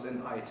France and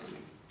Italy.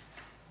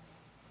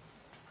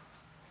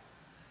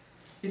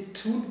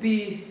 It would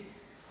be,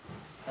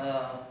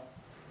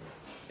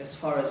 as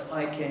far as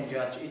I can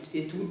judge,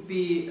 it would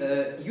be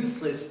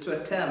useless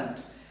to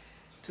attempt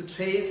to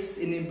trace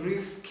in a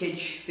brief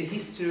sketch the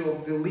history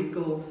of the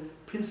legal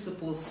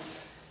principles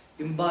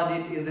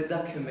embodied in the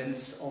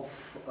documents of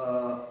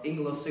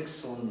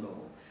Anglo-Saxon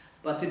law,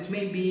 but it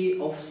may be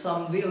of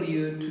some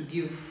value to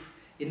give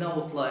an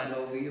outline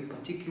of your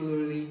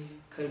particularly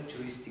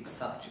characteristic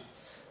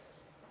subjects.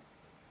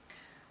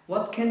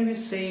 What can we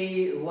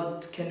say,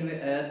 what can we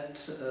add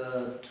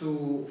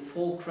to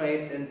folk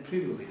right and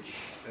privilege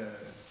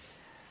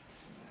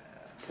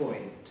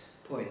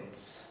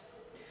points?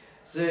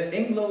 The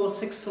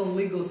Anglo-Saxon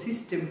legal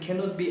system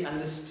cannot be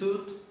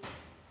understood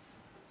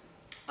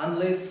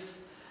unless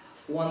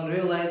one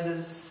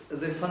realizes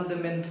the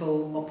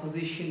fundamental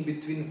opposition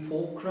between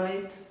folk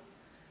right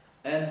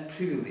and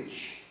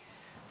privilege.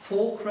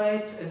 Folk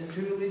right and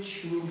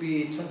privilege will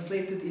be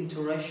translated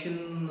into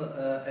Russian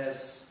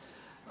as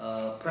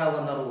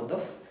право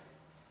народов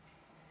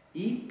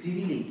и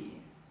привилегии.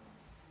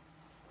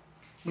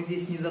 Мы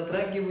здесь не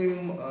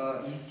затрагиваем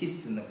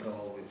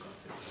естественно-правовую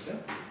концепцию, да?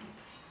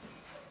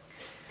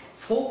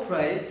 Folk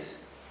right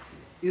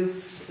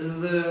is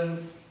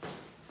the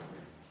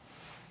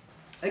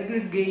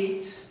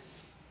aggregate,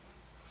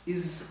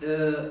 is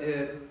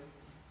a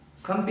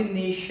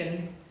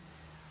combination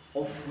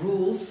of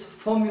rules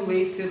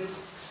formulated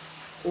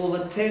or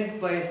attained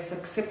by a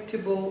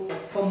acceptable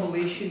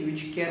formulation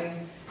which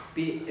can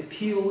be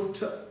appealed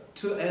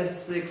to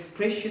as the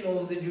expression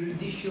of the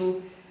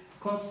judicial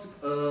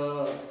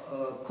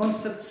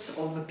concepts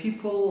of the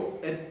people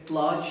at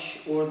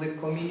large or the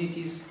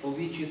communities of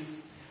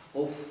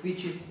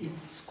which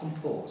it's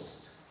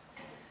composed.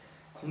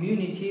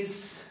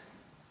 Communities,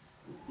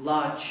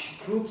 large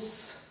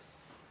groups,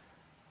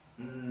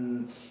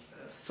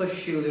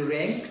 socially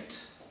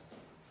ranked,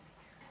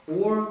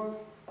 or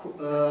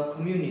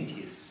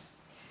communities.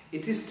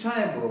 It is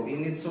tribal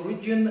in its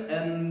origin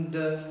and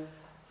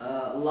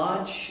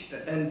large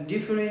and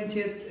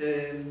differentiated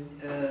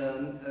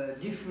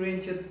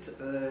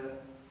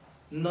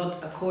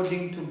not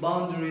according to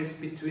boundaries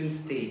between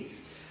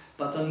states,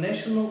 but on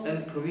national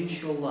and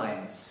provincial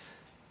lines.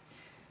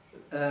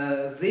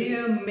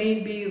 There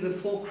may be the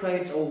folk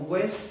right of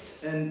West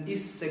and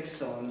East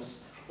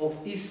Saxons, of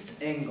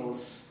East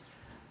Angles,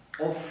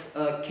 of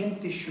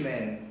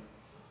Kentishmen,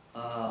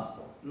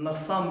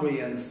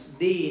 Northumbrians,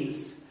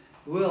 Danes,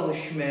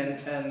 Welshmen,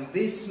 and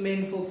these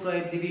main folk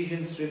right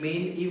divisions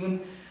remain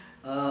even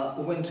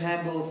when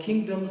tribal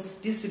kingdoms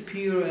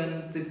disappear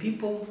and the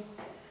people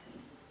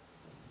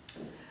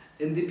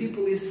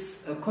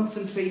is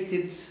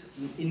concentrated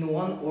in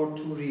one or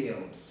two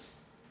realms.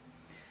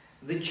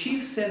 The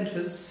chief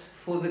centers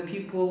for the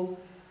people,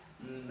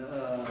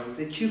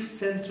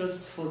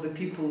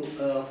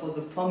 for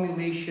the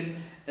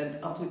formulation and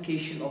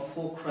application of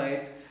folk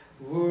right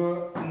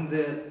were in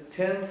the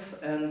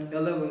 10th and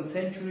 11th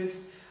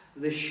centuries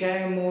the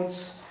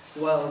Shire-modes,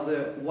 while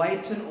the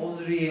Wighton of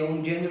the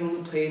realm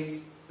generally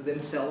placed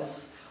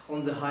themselves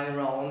on the high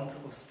round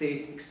of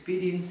state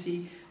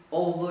expediency,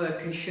 although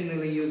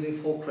occasionally using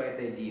folk-right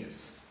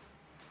ideas.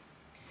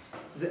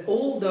 The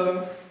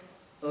older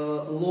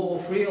law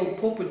of real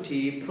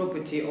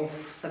property of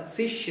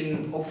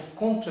succession of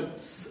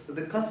contracts,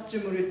 the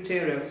customary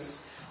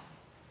tariffs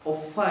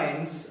of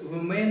fines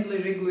were mainly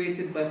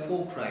regulated by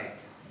folk-right.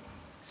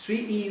 3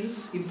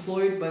 eves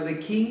employed by the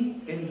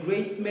king and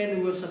great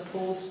men were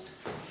supposed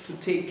to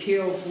take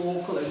care of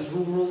local and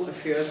rural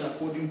affairs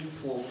according to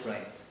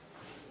folk-right.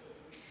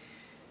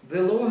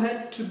 The law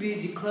had to be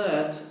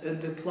declared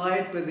and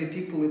applied by the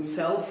people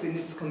itself in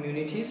its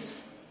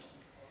communities.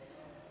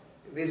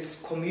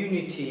 This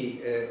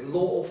community,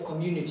 law of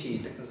community,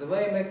 так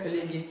называемое,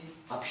 коллеги,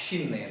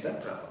 общинное, да,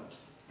 право?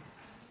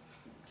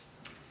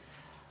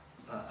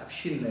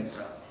 Общинное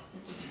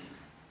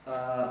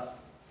право.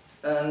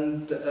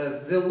 And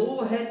the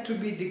law had to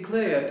be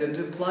declared and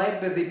applied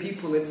by the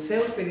people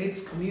itself in its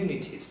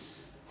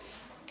communities.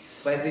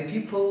 By the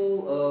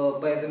people,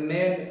 by the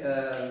men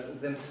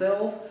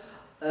themselves,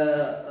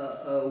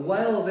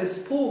 while the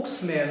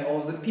spokesmen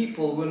of the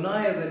people were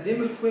neither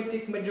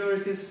democratic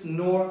majorities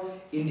nor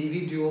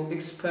individual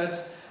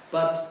experts,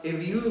 but a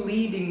few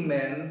leading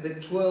men, the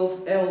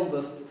 12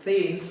 eldest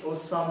thanes or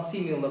some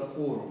similar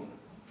quorum.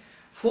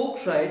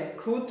 Folk-right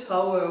could,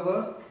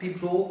 however, be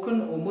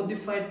broken or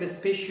modified by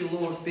special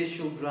law or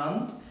special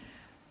grant,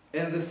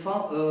 and the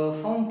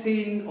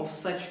fountain of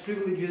such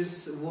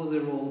privileges was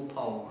the royal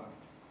power.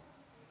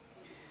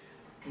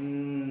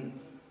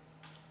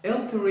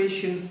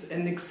 Alterations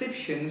and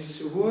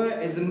exceptions were,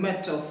 as a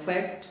matter of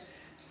fact,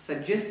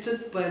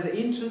 suggested by the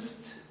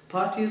interest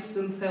parties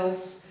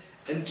themselves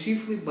and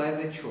chiefly by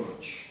the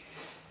church.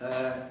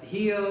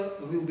 Here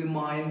will be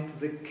mind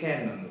the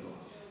canon law,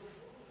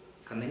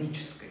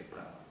 каноническое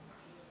право.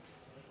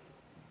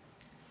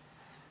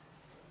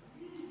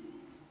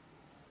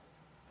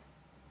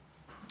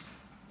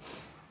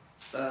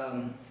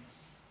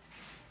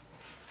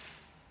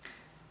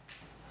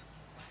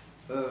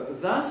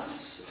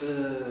 Thus,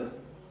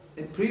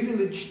 a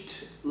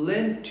privileged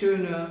land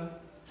tenure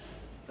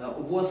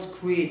was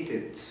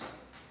created.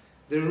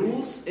 The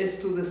rules as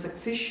to the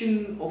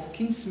succession of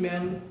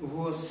kinsmen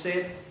were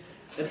set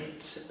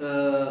at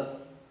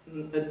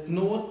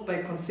naught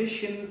by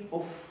concession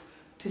of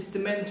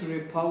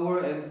testamentary power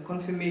and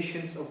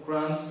confirmations of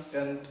grants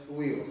and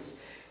wills.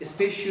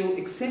 Special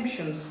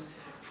exemptions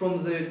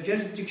from the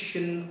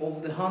jurisdiction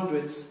of the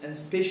hundreds and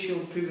special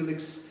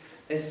privileges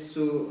as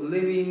to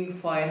living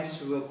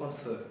fines were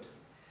conferred.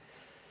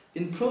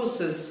 In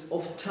process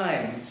of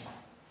time,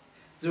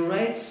 the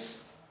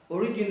rights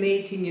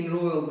originating in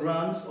royal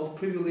grants of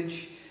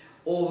privilege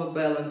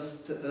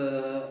overbalanced,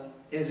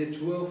 as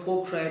it were,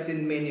 folk-right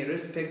in many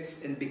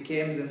respects and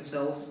became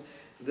themselves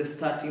the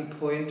starting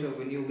point of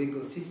a new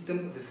legal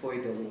system, the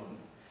feudal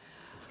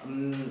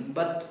one.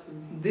 But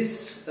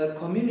this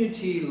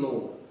community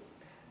law,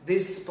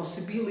 this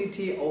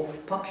possibility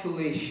of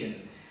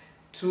population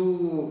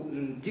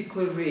to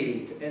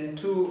declarate and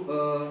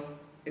to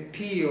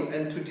appeal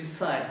and to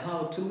decide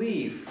how to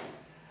live,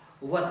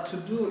 what to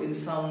do in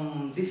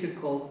some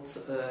difficult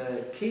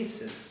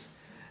cases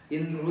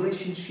in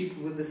relationship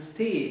with the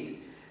state,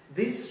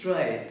 this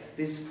right,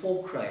 this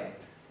folk right,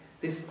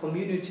 this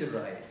community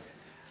right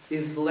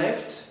is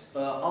left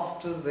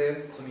after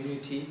the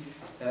community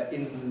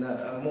in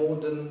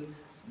modern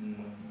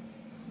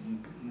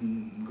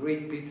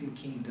Great Britain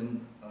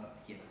Kingdom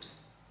yet.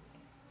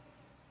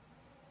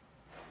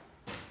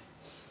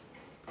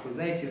 Вы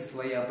знаете,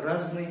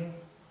 своеобразный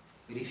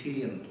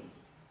референдум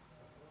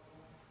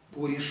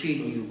по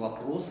решению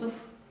вопросов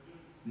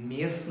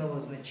местного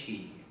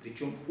значения,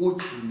 причем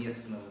очень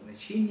местного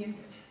значения,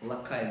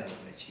 локального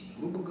значения.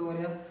 Грубо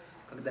говоря,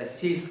 когда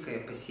сельское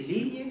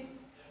поселение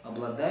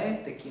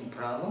обладает таким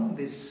правом,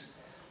 this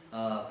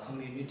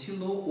community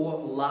law or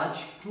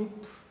large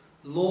group,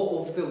 law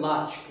of the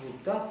large group,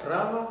 да,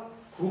 право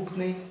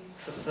крупной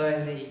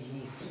социальной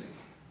единицы.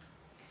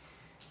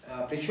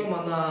 Причем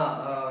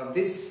она,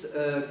 this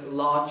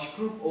large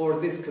group or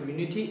this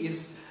community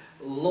is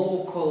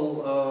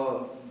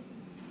local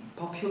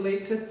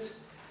populated,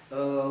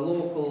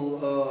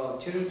 local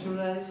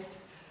territorialized,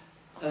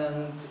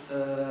 and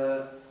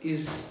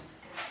is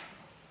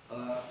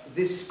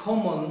this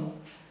common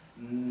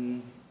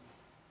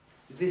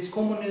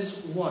is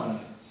one,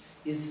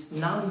 is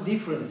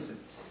non-differenced,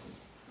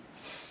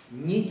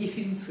 не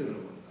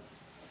дифференцировано,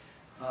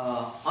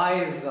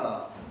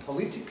 either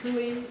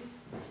politically,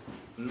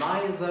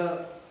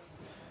 neither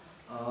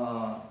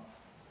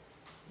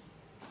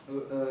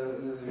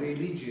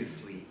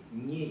religiously,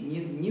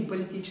 не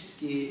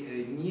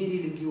политически, не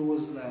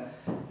религиозно,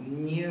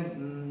 не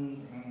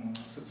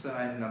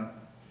социально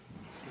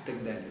и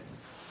так далее.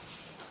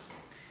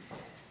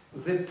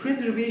 The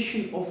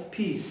preservation of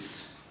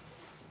peace.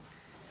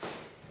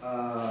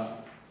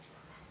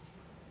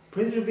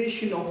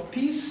 Preservation of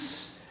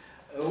peace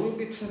will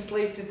be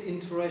translated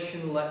into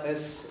Russian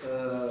as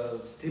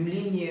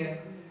стремление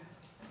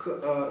к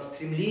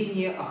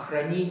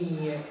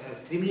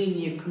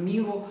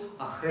миру,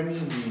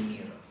 охранение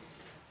мира.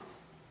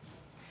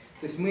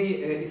 То есть мы,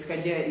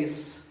 исходя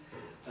из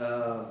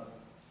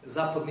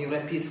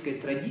западноевропейской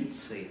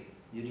традиции,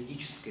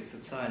 юридической,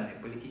 социальной,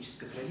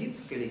 политической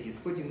традиции, коллеги,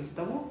 исходим из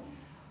того,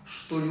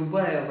 что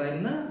любая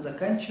война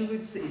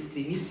заканчивается и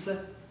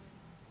стремится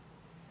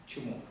к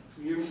чему?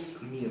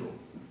 К миру.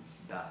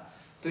 Да.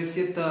 То есть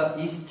это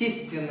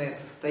естественное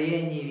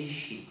состояние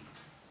вещей.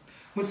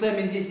 Мы с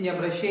вами здесь не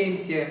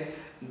обращаемся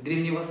к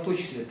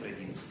древневосточной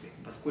традиции,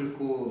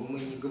 поскольку мы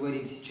не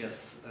говорим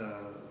сейчас,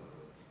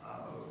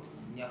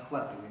 не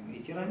охватываем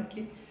эти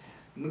рамки,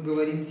 мы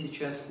говорим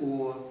сейчас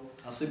о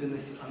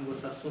особенностях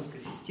англосаксонской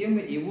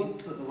системы. И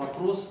вот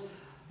вопрос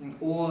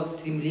о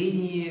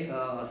стремлении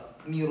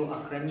к миру,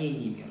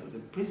 охранении мира, the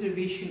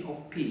preservation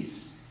of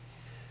peace.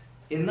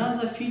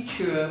 Another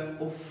feature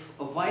of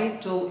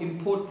vital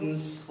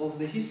importance of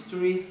the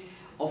history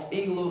of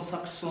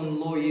Anglo-Saxon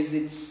law is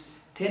its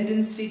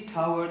tendency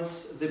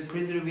towards the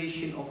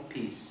preservation of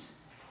peace.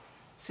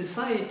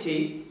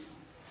 Society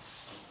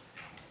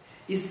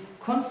is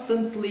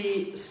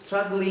constantly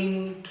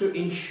struggling to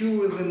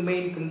ensure the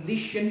main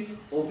condition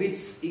of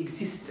its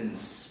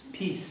existence,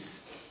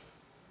 peace.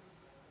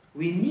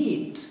 We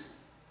need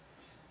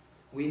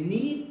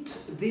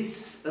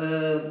this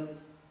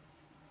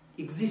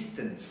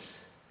existence.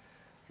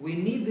 We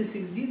need this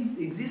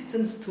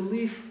existence to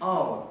live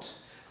out,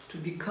 to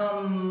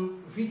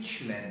become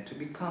rich men,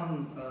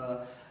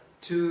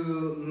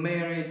 to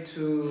marry,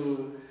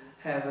 to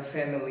have a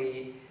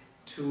family,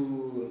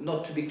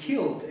 not to be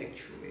killed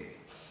actually.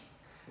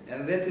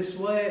 And that is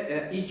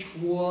why each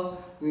war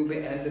will be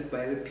ended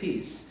by the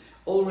peace.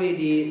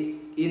 Already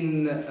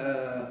in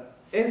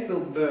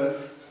Ethelbert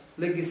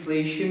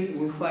legislation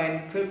we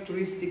find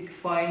characteristic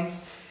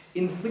fines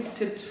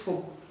inflicted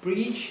for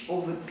breach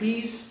of the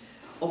peace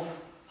of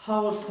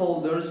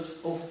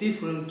householders of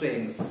different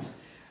ranks.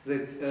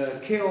 The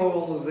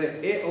ceorl, the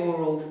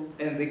eorl,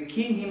 and the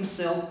king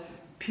himself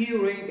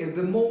appearing as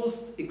the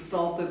most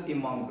exalted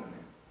among them.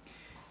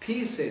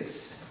 Peace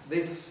is,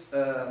 this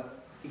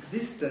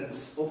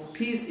existence of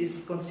peace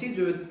is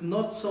considered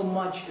not so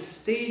much a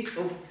state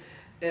of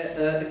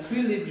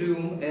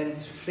equilibrium and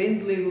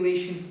friendly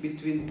relations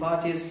between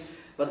parties,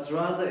 but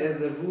rather as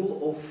the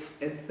rule of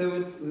a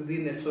third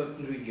within a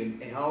certain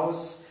region, a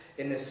house,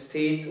 in a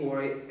state,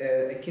 or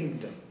a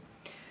kingdom.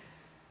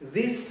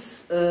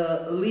 This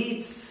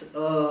leads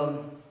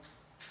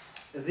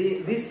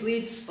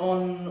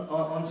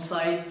on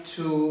side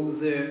to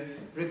the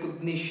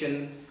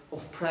recognition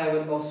of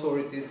private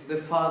authorities, the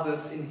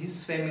fathers in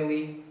his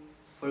family,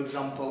 for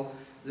example,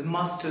 the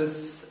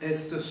masters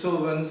as to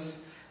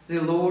servants, the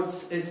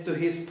lords as to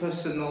his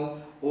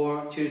personal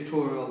or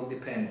territorial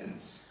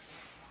dependence.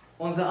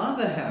 On the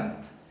other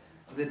hand,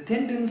 the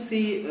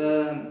tendency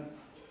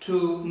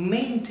to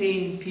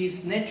maintain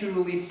peace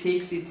naturally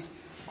takes its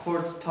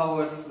course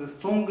towards the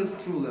strongest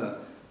ruler,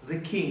 the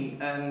king,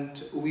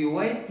 and we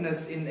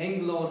witness in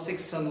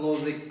Anglo-Saxon law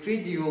the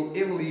gradual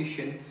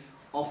evolution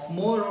of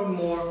more and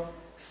more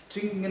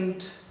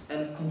stringent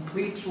and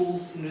complete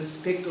rules in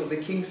respect of the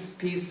king's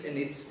peace and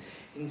its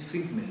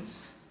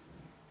infringements.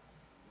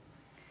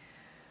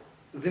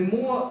 The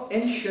more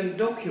ancient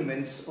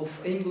documents of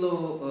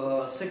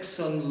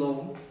Anglo-Saxon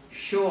law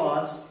show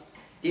us,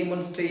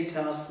 demonstrate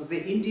us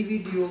the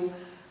individual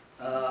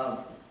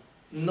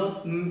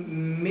not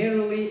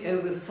merely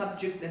as the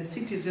subject and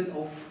citizen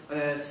of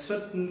a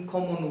certain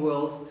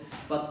commonwealth,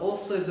 but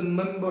also as a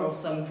member of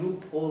some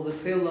group or the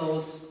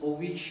fellows of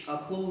which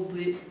are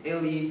closely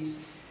allied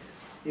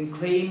in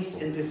claims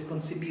and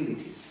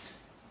responsibilities.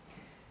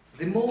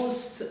 The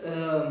most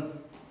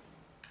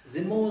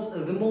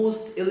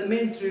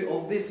elementary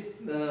of these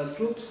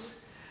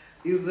groups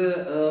is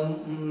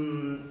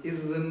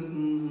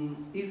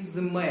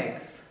the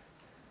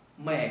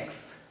MAGTH,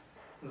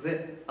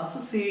 the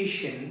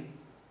association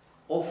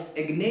of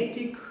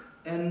agnatic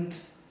and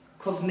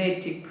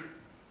cognatic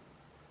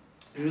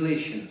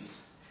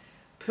relations,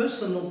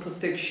 personal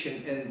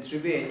protection and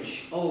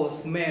revenge,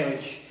 oath,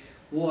 marriage,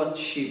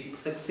 wardship,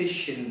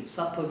 succession,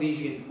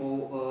 supervision,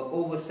 or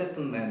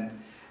oversettlement,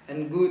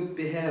 and good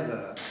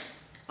behavior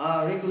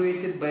are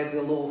regulated by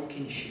the law of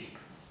kinship.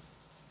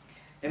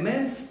 A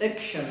man's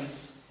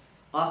actions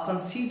are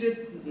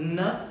considered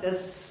not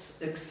as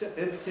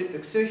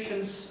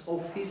exertions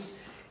of his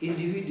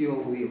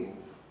individual will,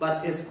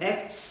 but as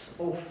acts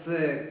of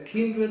the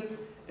kindred,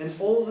 and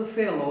all the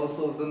fellows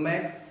of the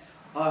MAGTH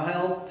are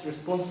held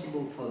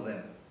responsible for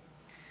them.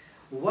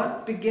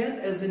 What began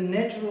as a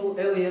natural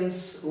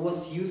alliance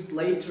was used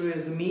later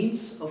as a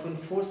means of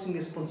enforcing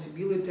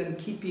responsibility and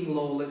keeping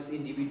lawless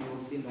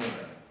individuals in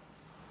order.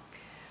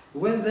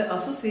 When the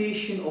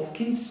association of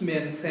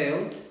kinsmen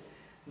failed,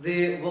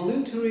 the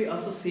voluntary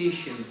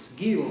associations,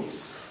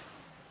 guilds,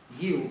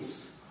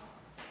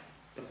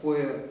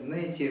 такое,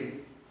 знаете,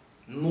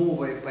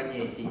 новое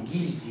понятие,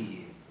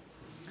 гильдии,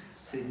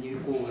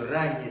 средневековой,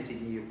 ранней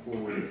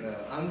средневековой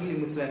Англии,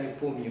 мы с вами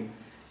помним,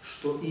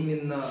 что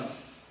именно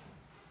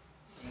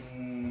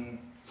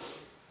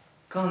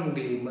к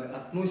Англии мы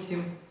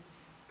относим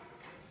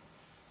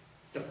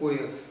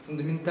такое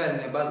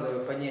фундаментальное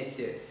базовое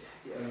понятие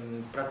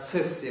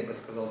процесс, я бы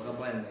сказал,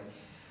 глобальный.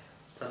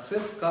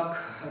 Процесс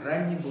как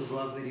ранней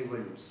буржуазной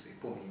революции.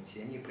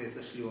 Помните, они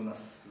произошли у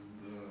нас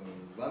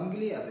в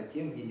Англии, а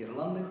затем в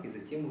Нидерландах, и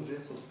затем уже,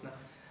 собственно,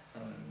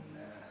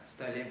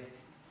 стали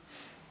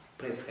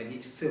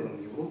происходить в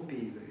целом Европе,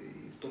 и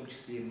в том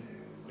числе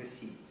в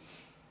России.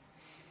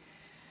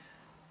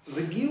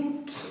 The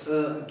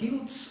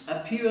guilds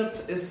appeared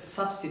as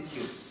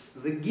substitutes.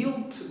 The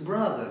guild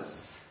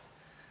brothers,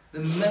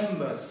 the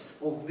members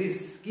of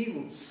these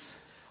guilds,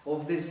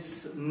 of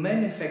these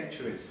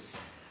manufacturers,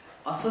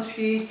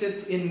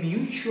 associated in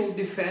mutual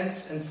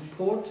defense and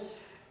support,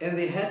 and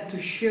they had to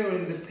share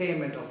in the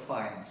payment of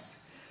fines.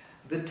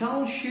 The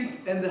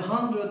township and the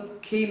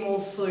hundred came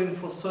also in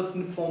for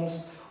certain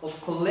forms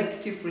of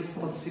collective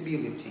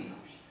responsibility,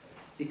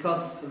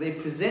 because they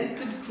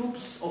presented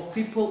groups of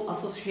people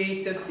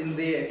associated in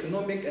their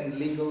economic and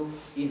legal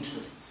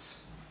interests.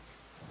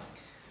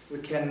 We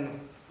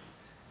can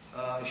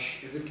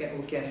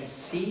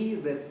see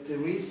that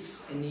there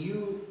is a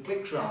new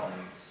background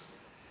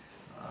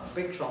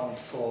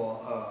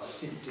for a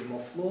system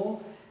of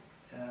law,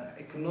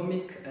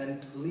 economic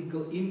and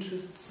legal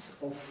interests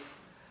of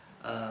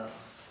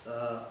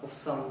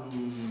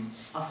some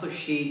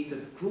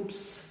associated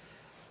groups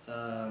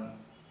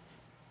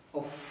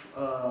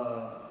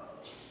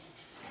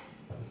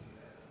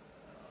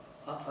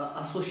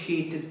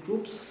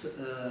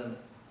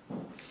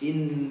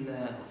in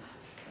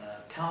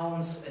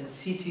towns and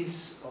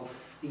cities of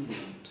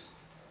England.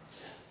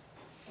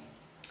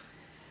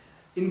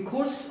 In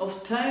course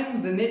of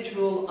time, the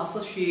natural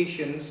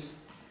associations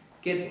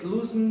get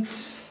loosened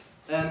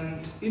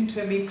and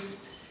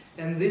intermixed,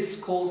 and this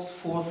calls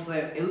forth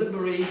the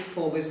elaborate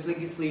police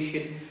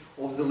legislation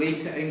of the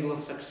later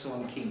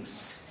Anglo-Saxon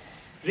kings.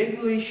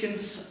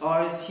 Regulations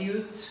are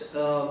issued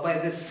by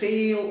the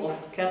sale of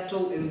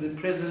cattle in the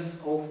presence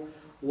of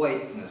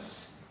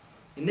whiteness,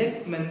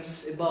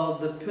 enactments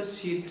about the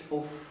pursuit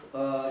of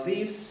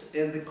thieves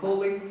and the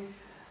calling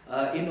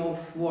in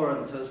of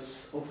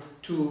warrants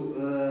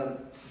to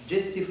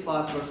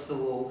justify, first of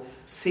all,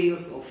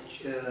 sales of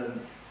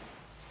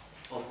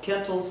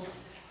cattle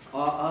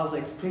or other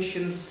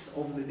expressions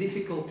of the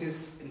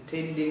difficulties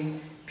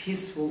attending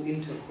peaceful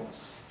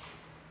intercourse.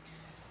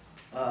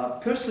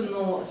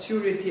 Personal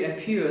surety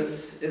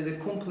appears as a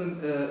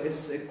complement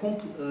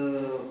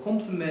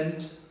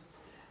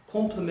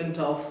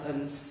of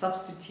and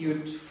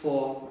substitute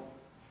for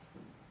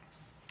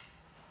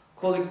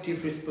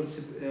collective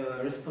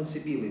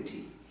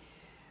responsibility.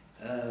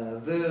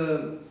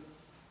 The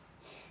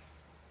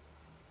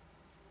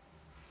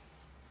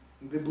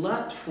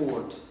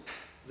Blatford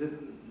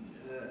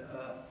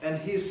and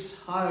his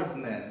hired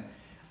men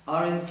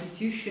are an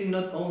institution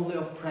not only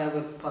of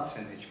private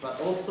patronage, but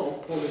also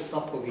of police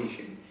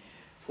supervision,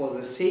 for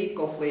the sake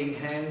of laying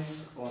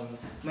hands on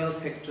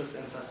malefactors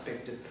and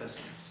suspected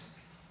persons.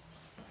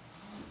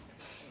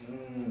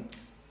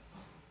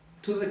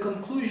 To the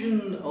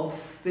conclusion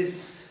of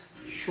this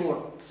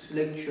short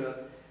lecture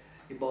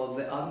about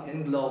the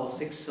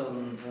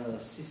Anglo-Saxon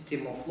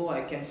system of law,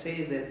 I can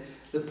say that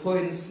the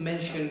points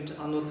mentioned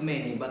are not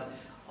many, but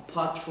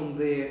apart from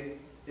the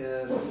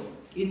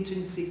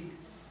intrinsic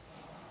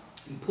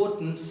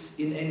importance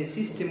in any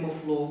system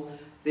of law,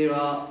 they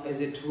are,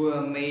 as it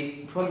were,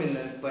 made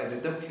prominent by the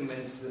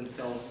documents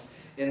themselves,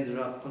 and they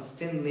are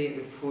constantly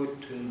referred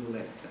to in the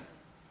letter.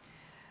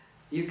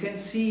 You can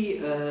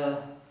see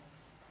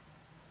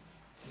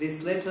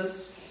these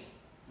letters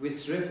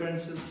with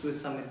references, with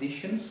some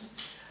additions,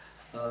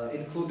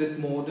 included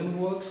modern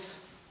works,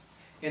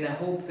 and I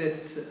hope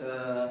that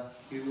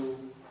you will,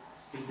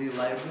 in the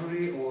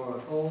library or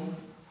home,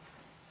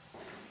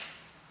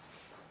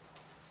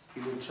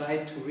 you will try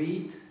to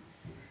read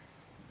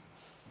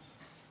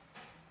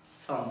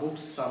some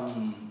books,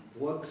 some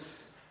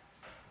works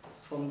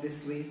from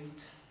this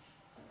list,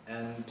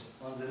 and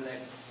on the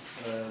next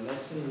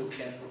lesson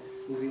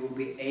we will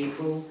be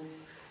able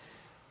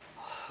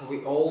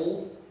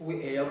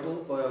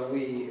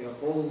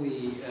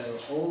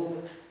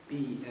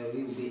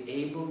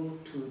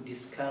to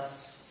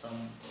discuss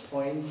some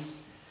points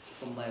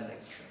from my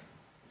lecture.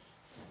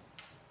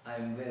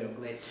 I'm very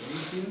glad to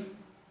meet you,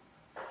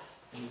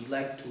 and would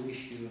like to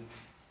wish you,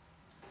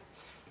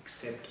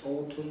 except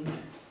autumn,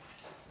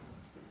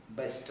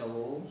 best of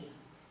all.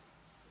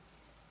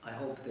 I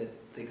hope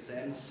that the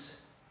exams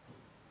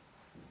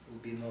will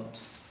be not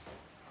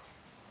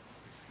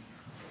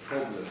a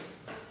problem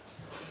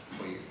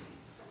for you.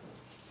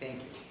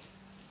 Thank you.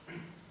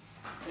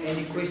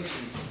 Any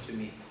questions to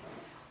me?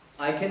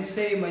 I can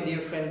say, my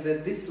dear friend,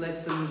 that this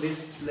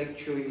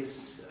lecture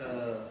is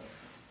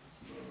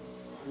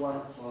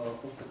one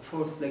of the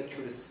first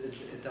lectures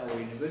at our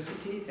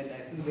university, and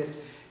I think that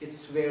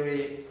it's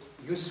very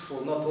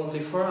useful not only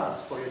for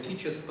us, for your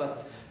teachers,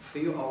 but for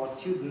you, our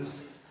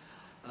students,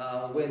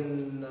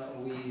 when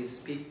we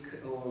speak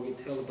or we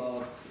tell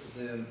about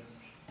the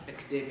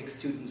academic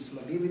students'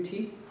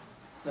 mobility,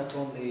 not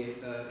only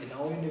in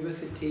our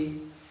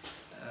university,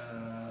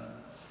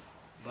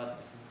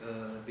 but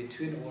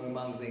between or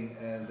among the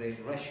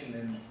Russian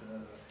and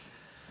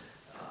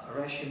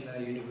Russian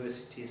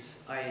universities,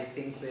 I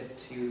think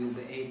that you will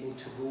be able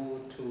to go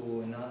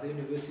to another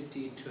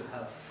university to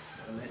have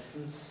a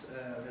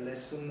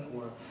lesson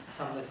or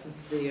some lessons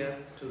there,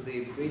 to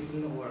the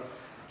Britain or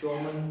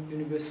German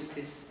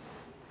universities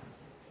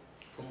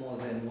for more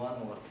than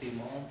 1 or 3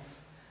 months,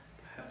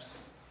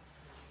 perhaps.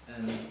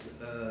 And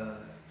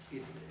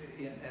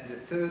and the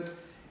third,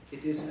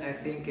 it is, I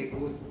think, a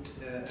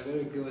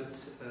very good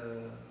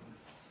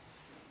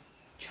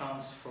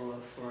chance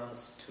for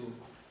us to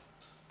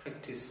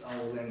practice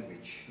our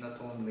language,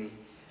 not only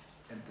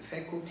at the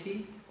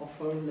faculty of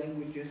foreign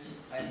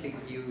languages. I think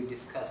you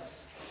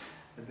discuss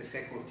at the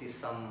faculty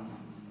some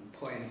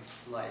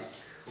points like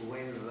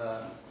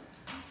weather,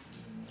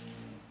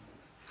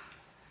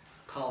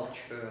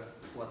 culture,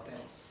 what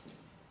else?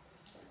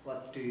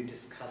 What do you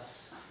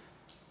discuss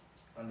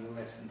on your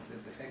lessons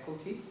at the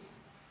faculty?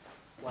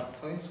 What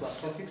points, what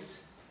topics?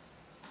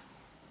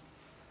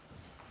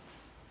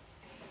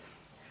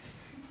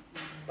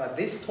 But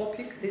this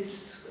topic,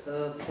 this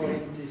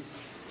point is,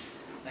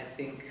 I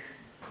think,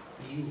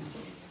 new for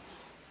me.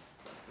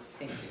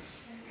 Thank you.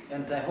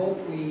 And I hope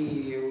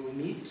we will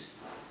meet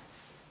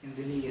in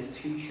the nearest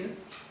future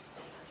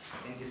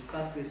and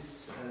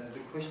discuss the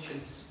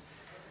questions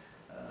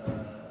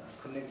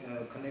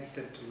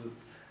connected with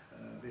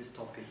this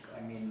topic,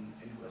 I mean,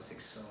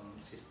 Anglo-Saxon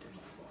system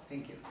of law.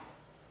 Thank you.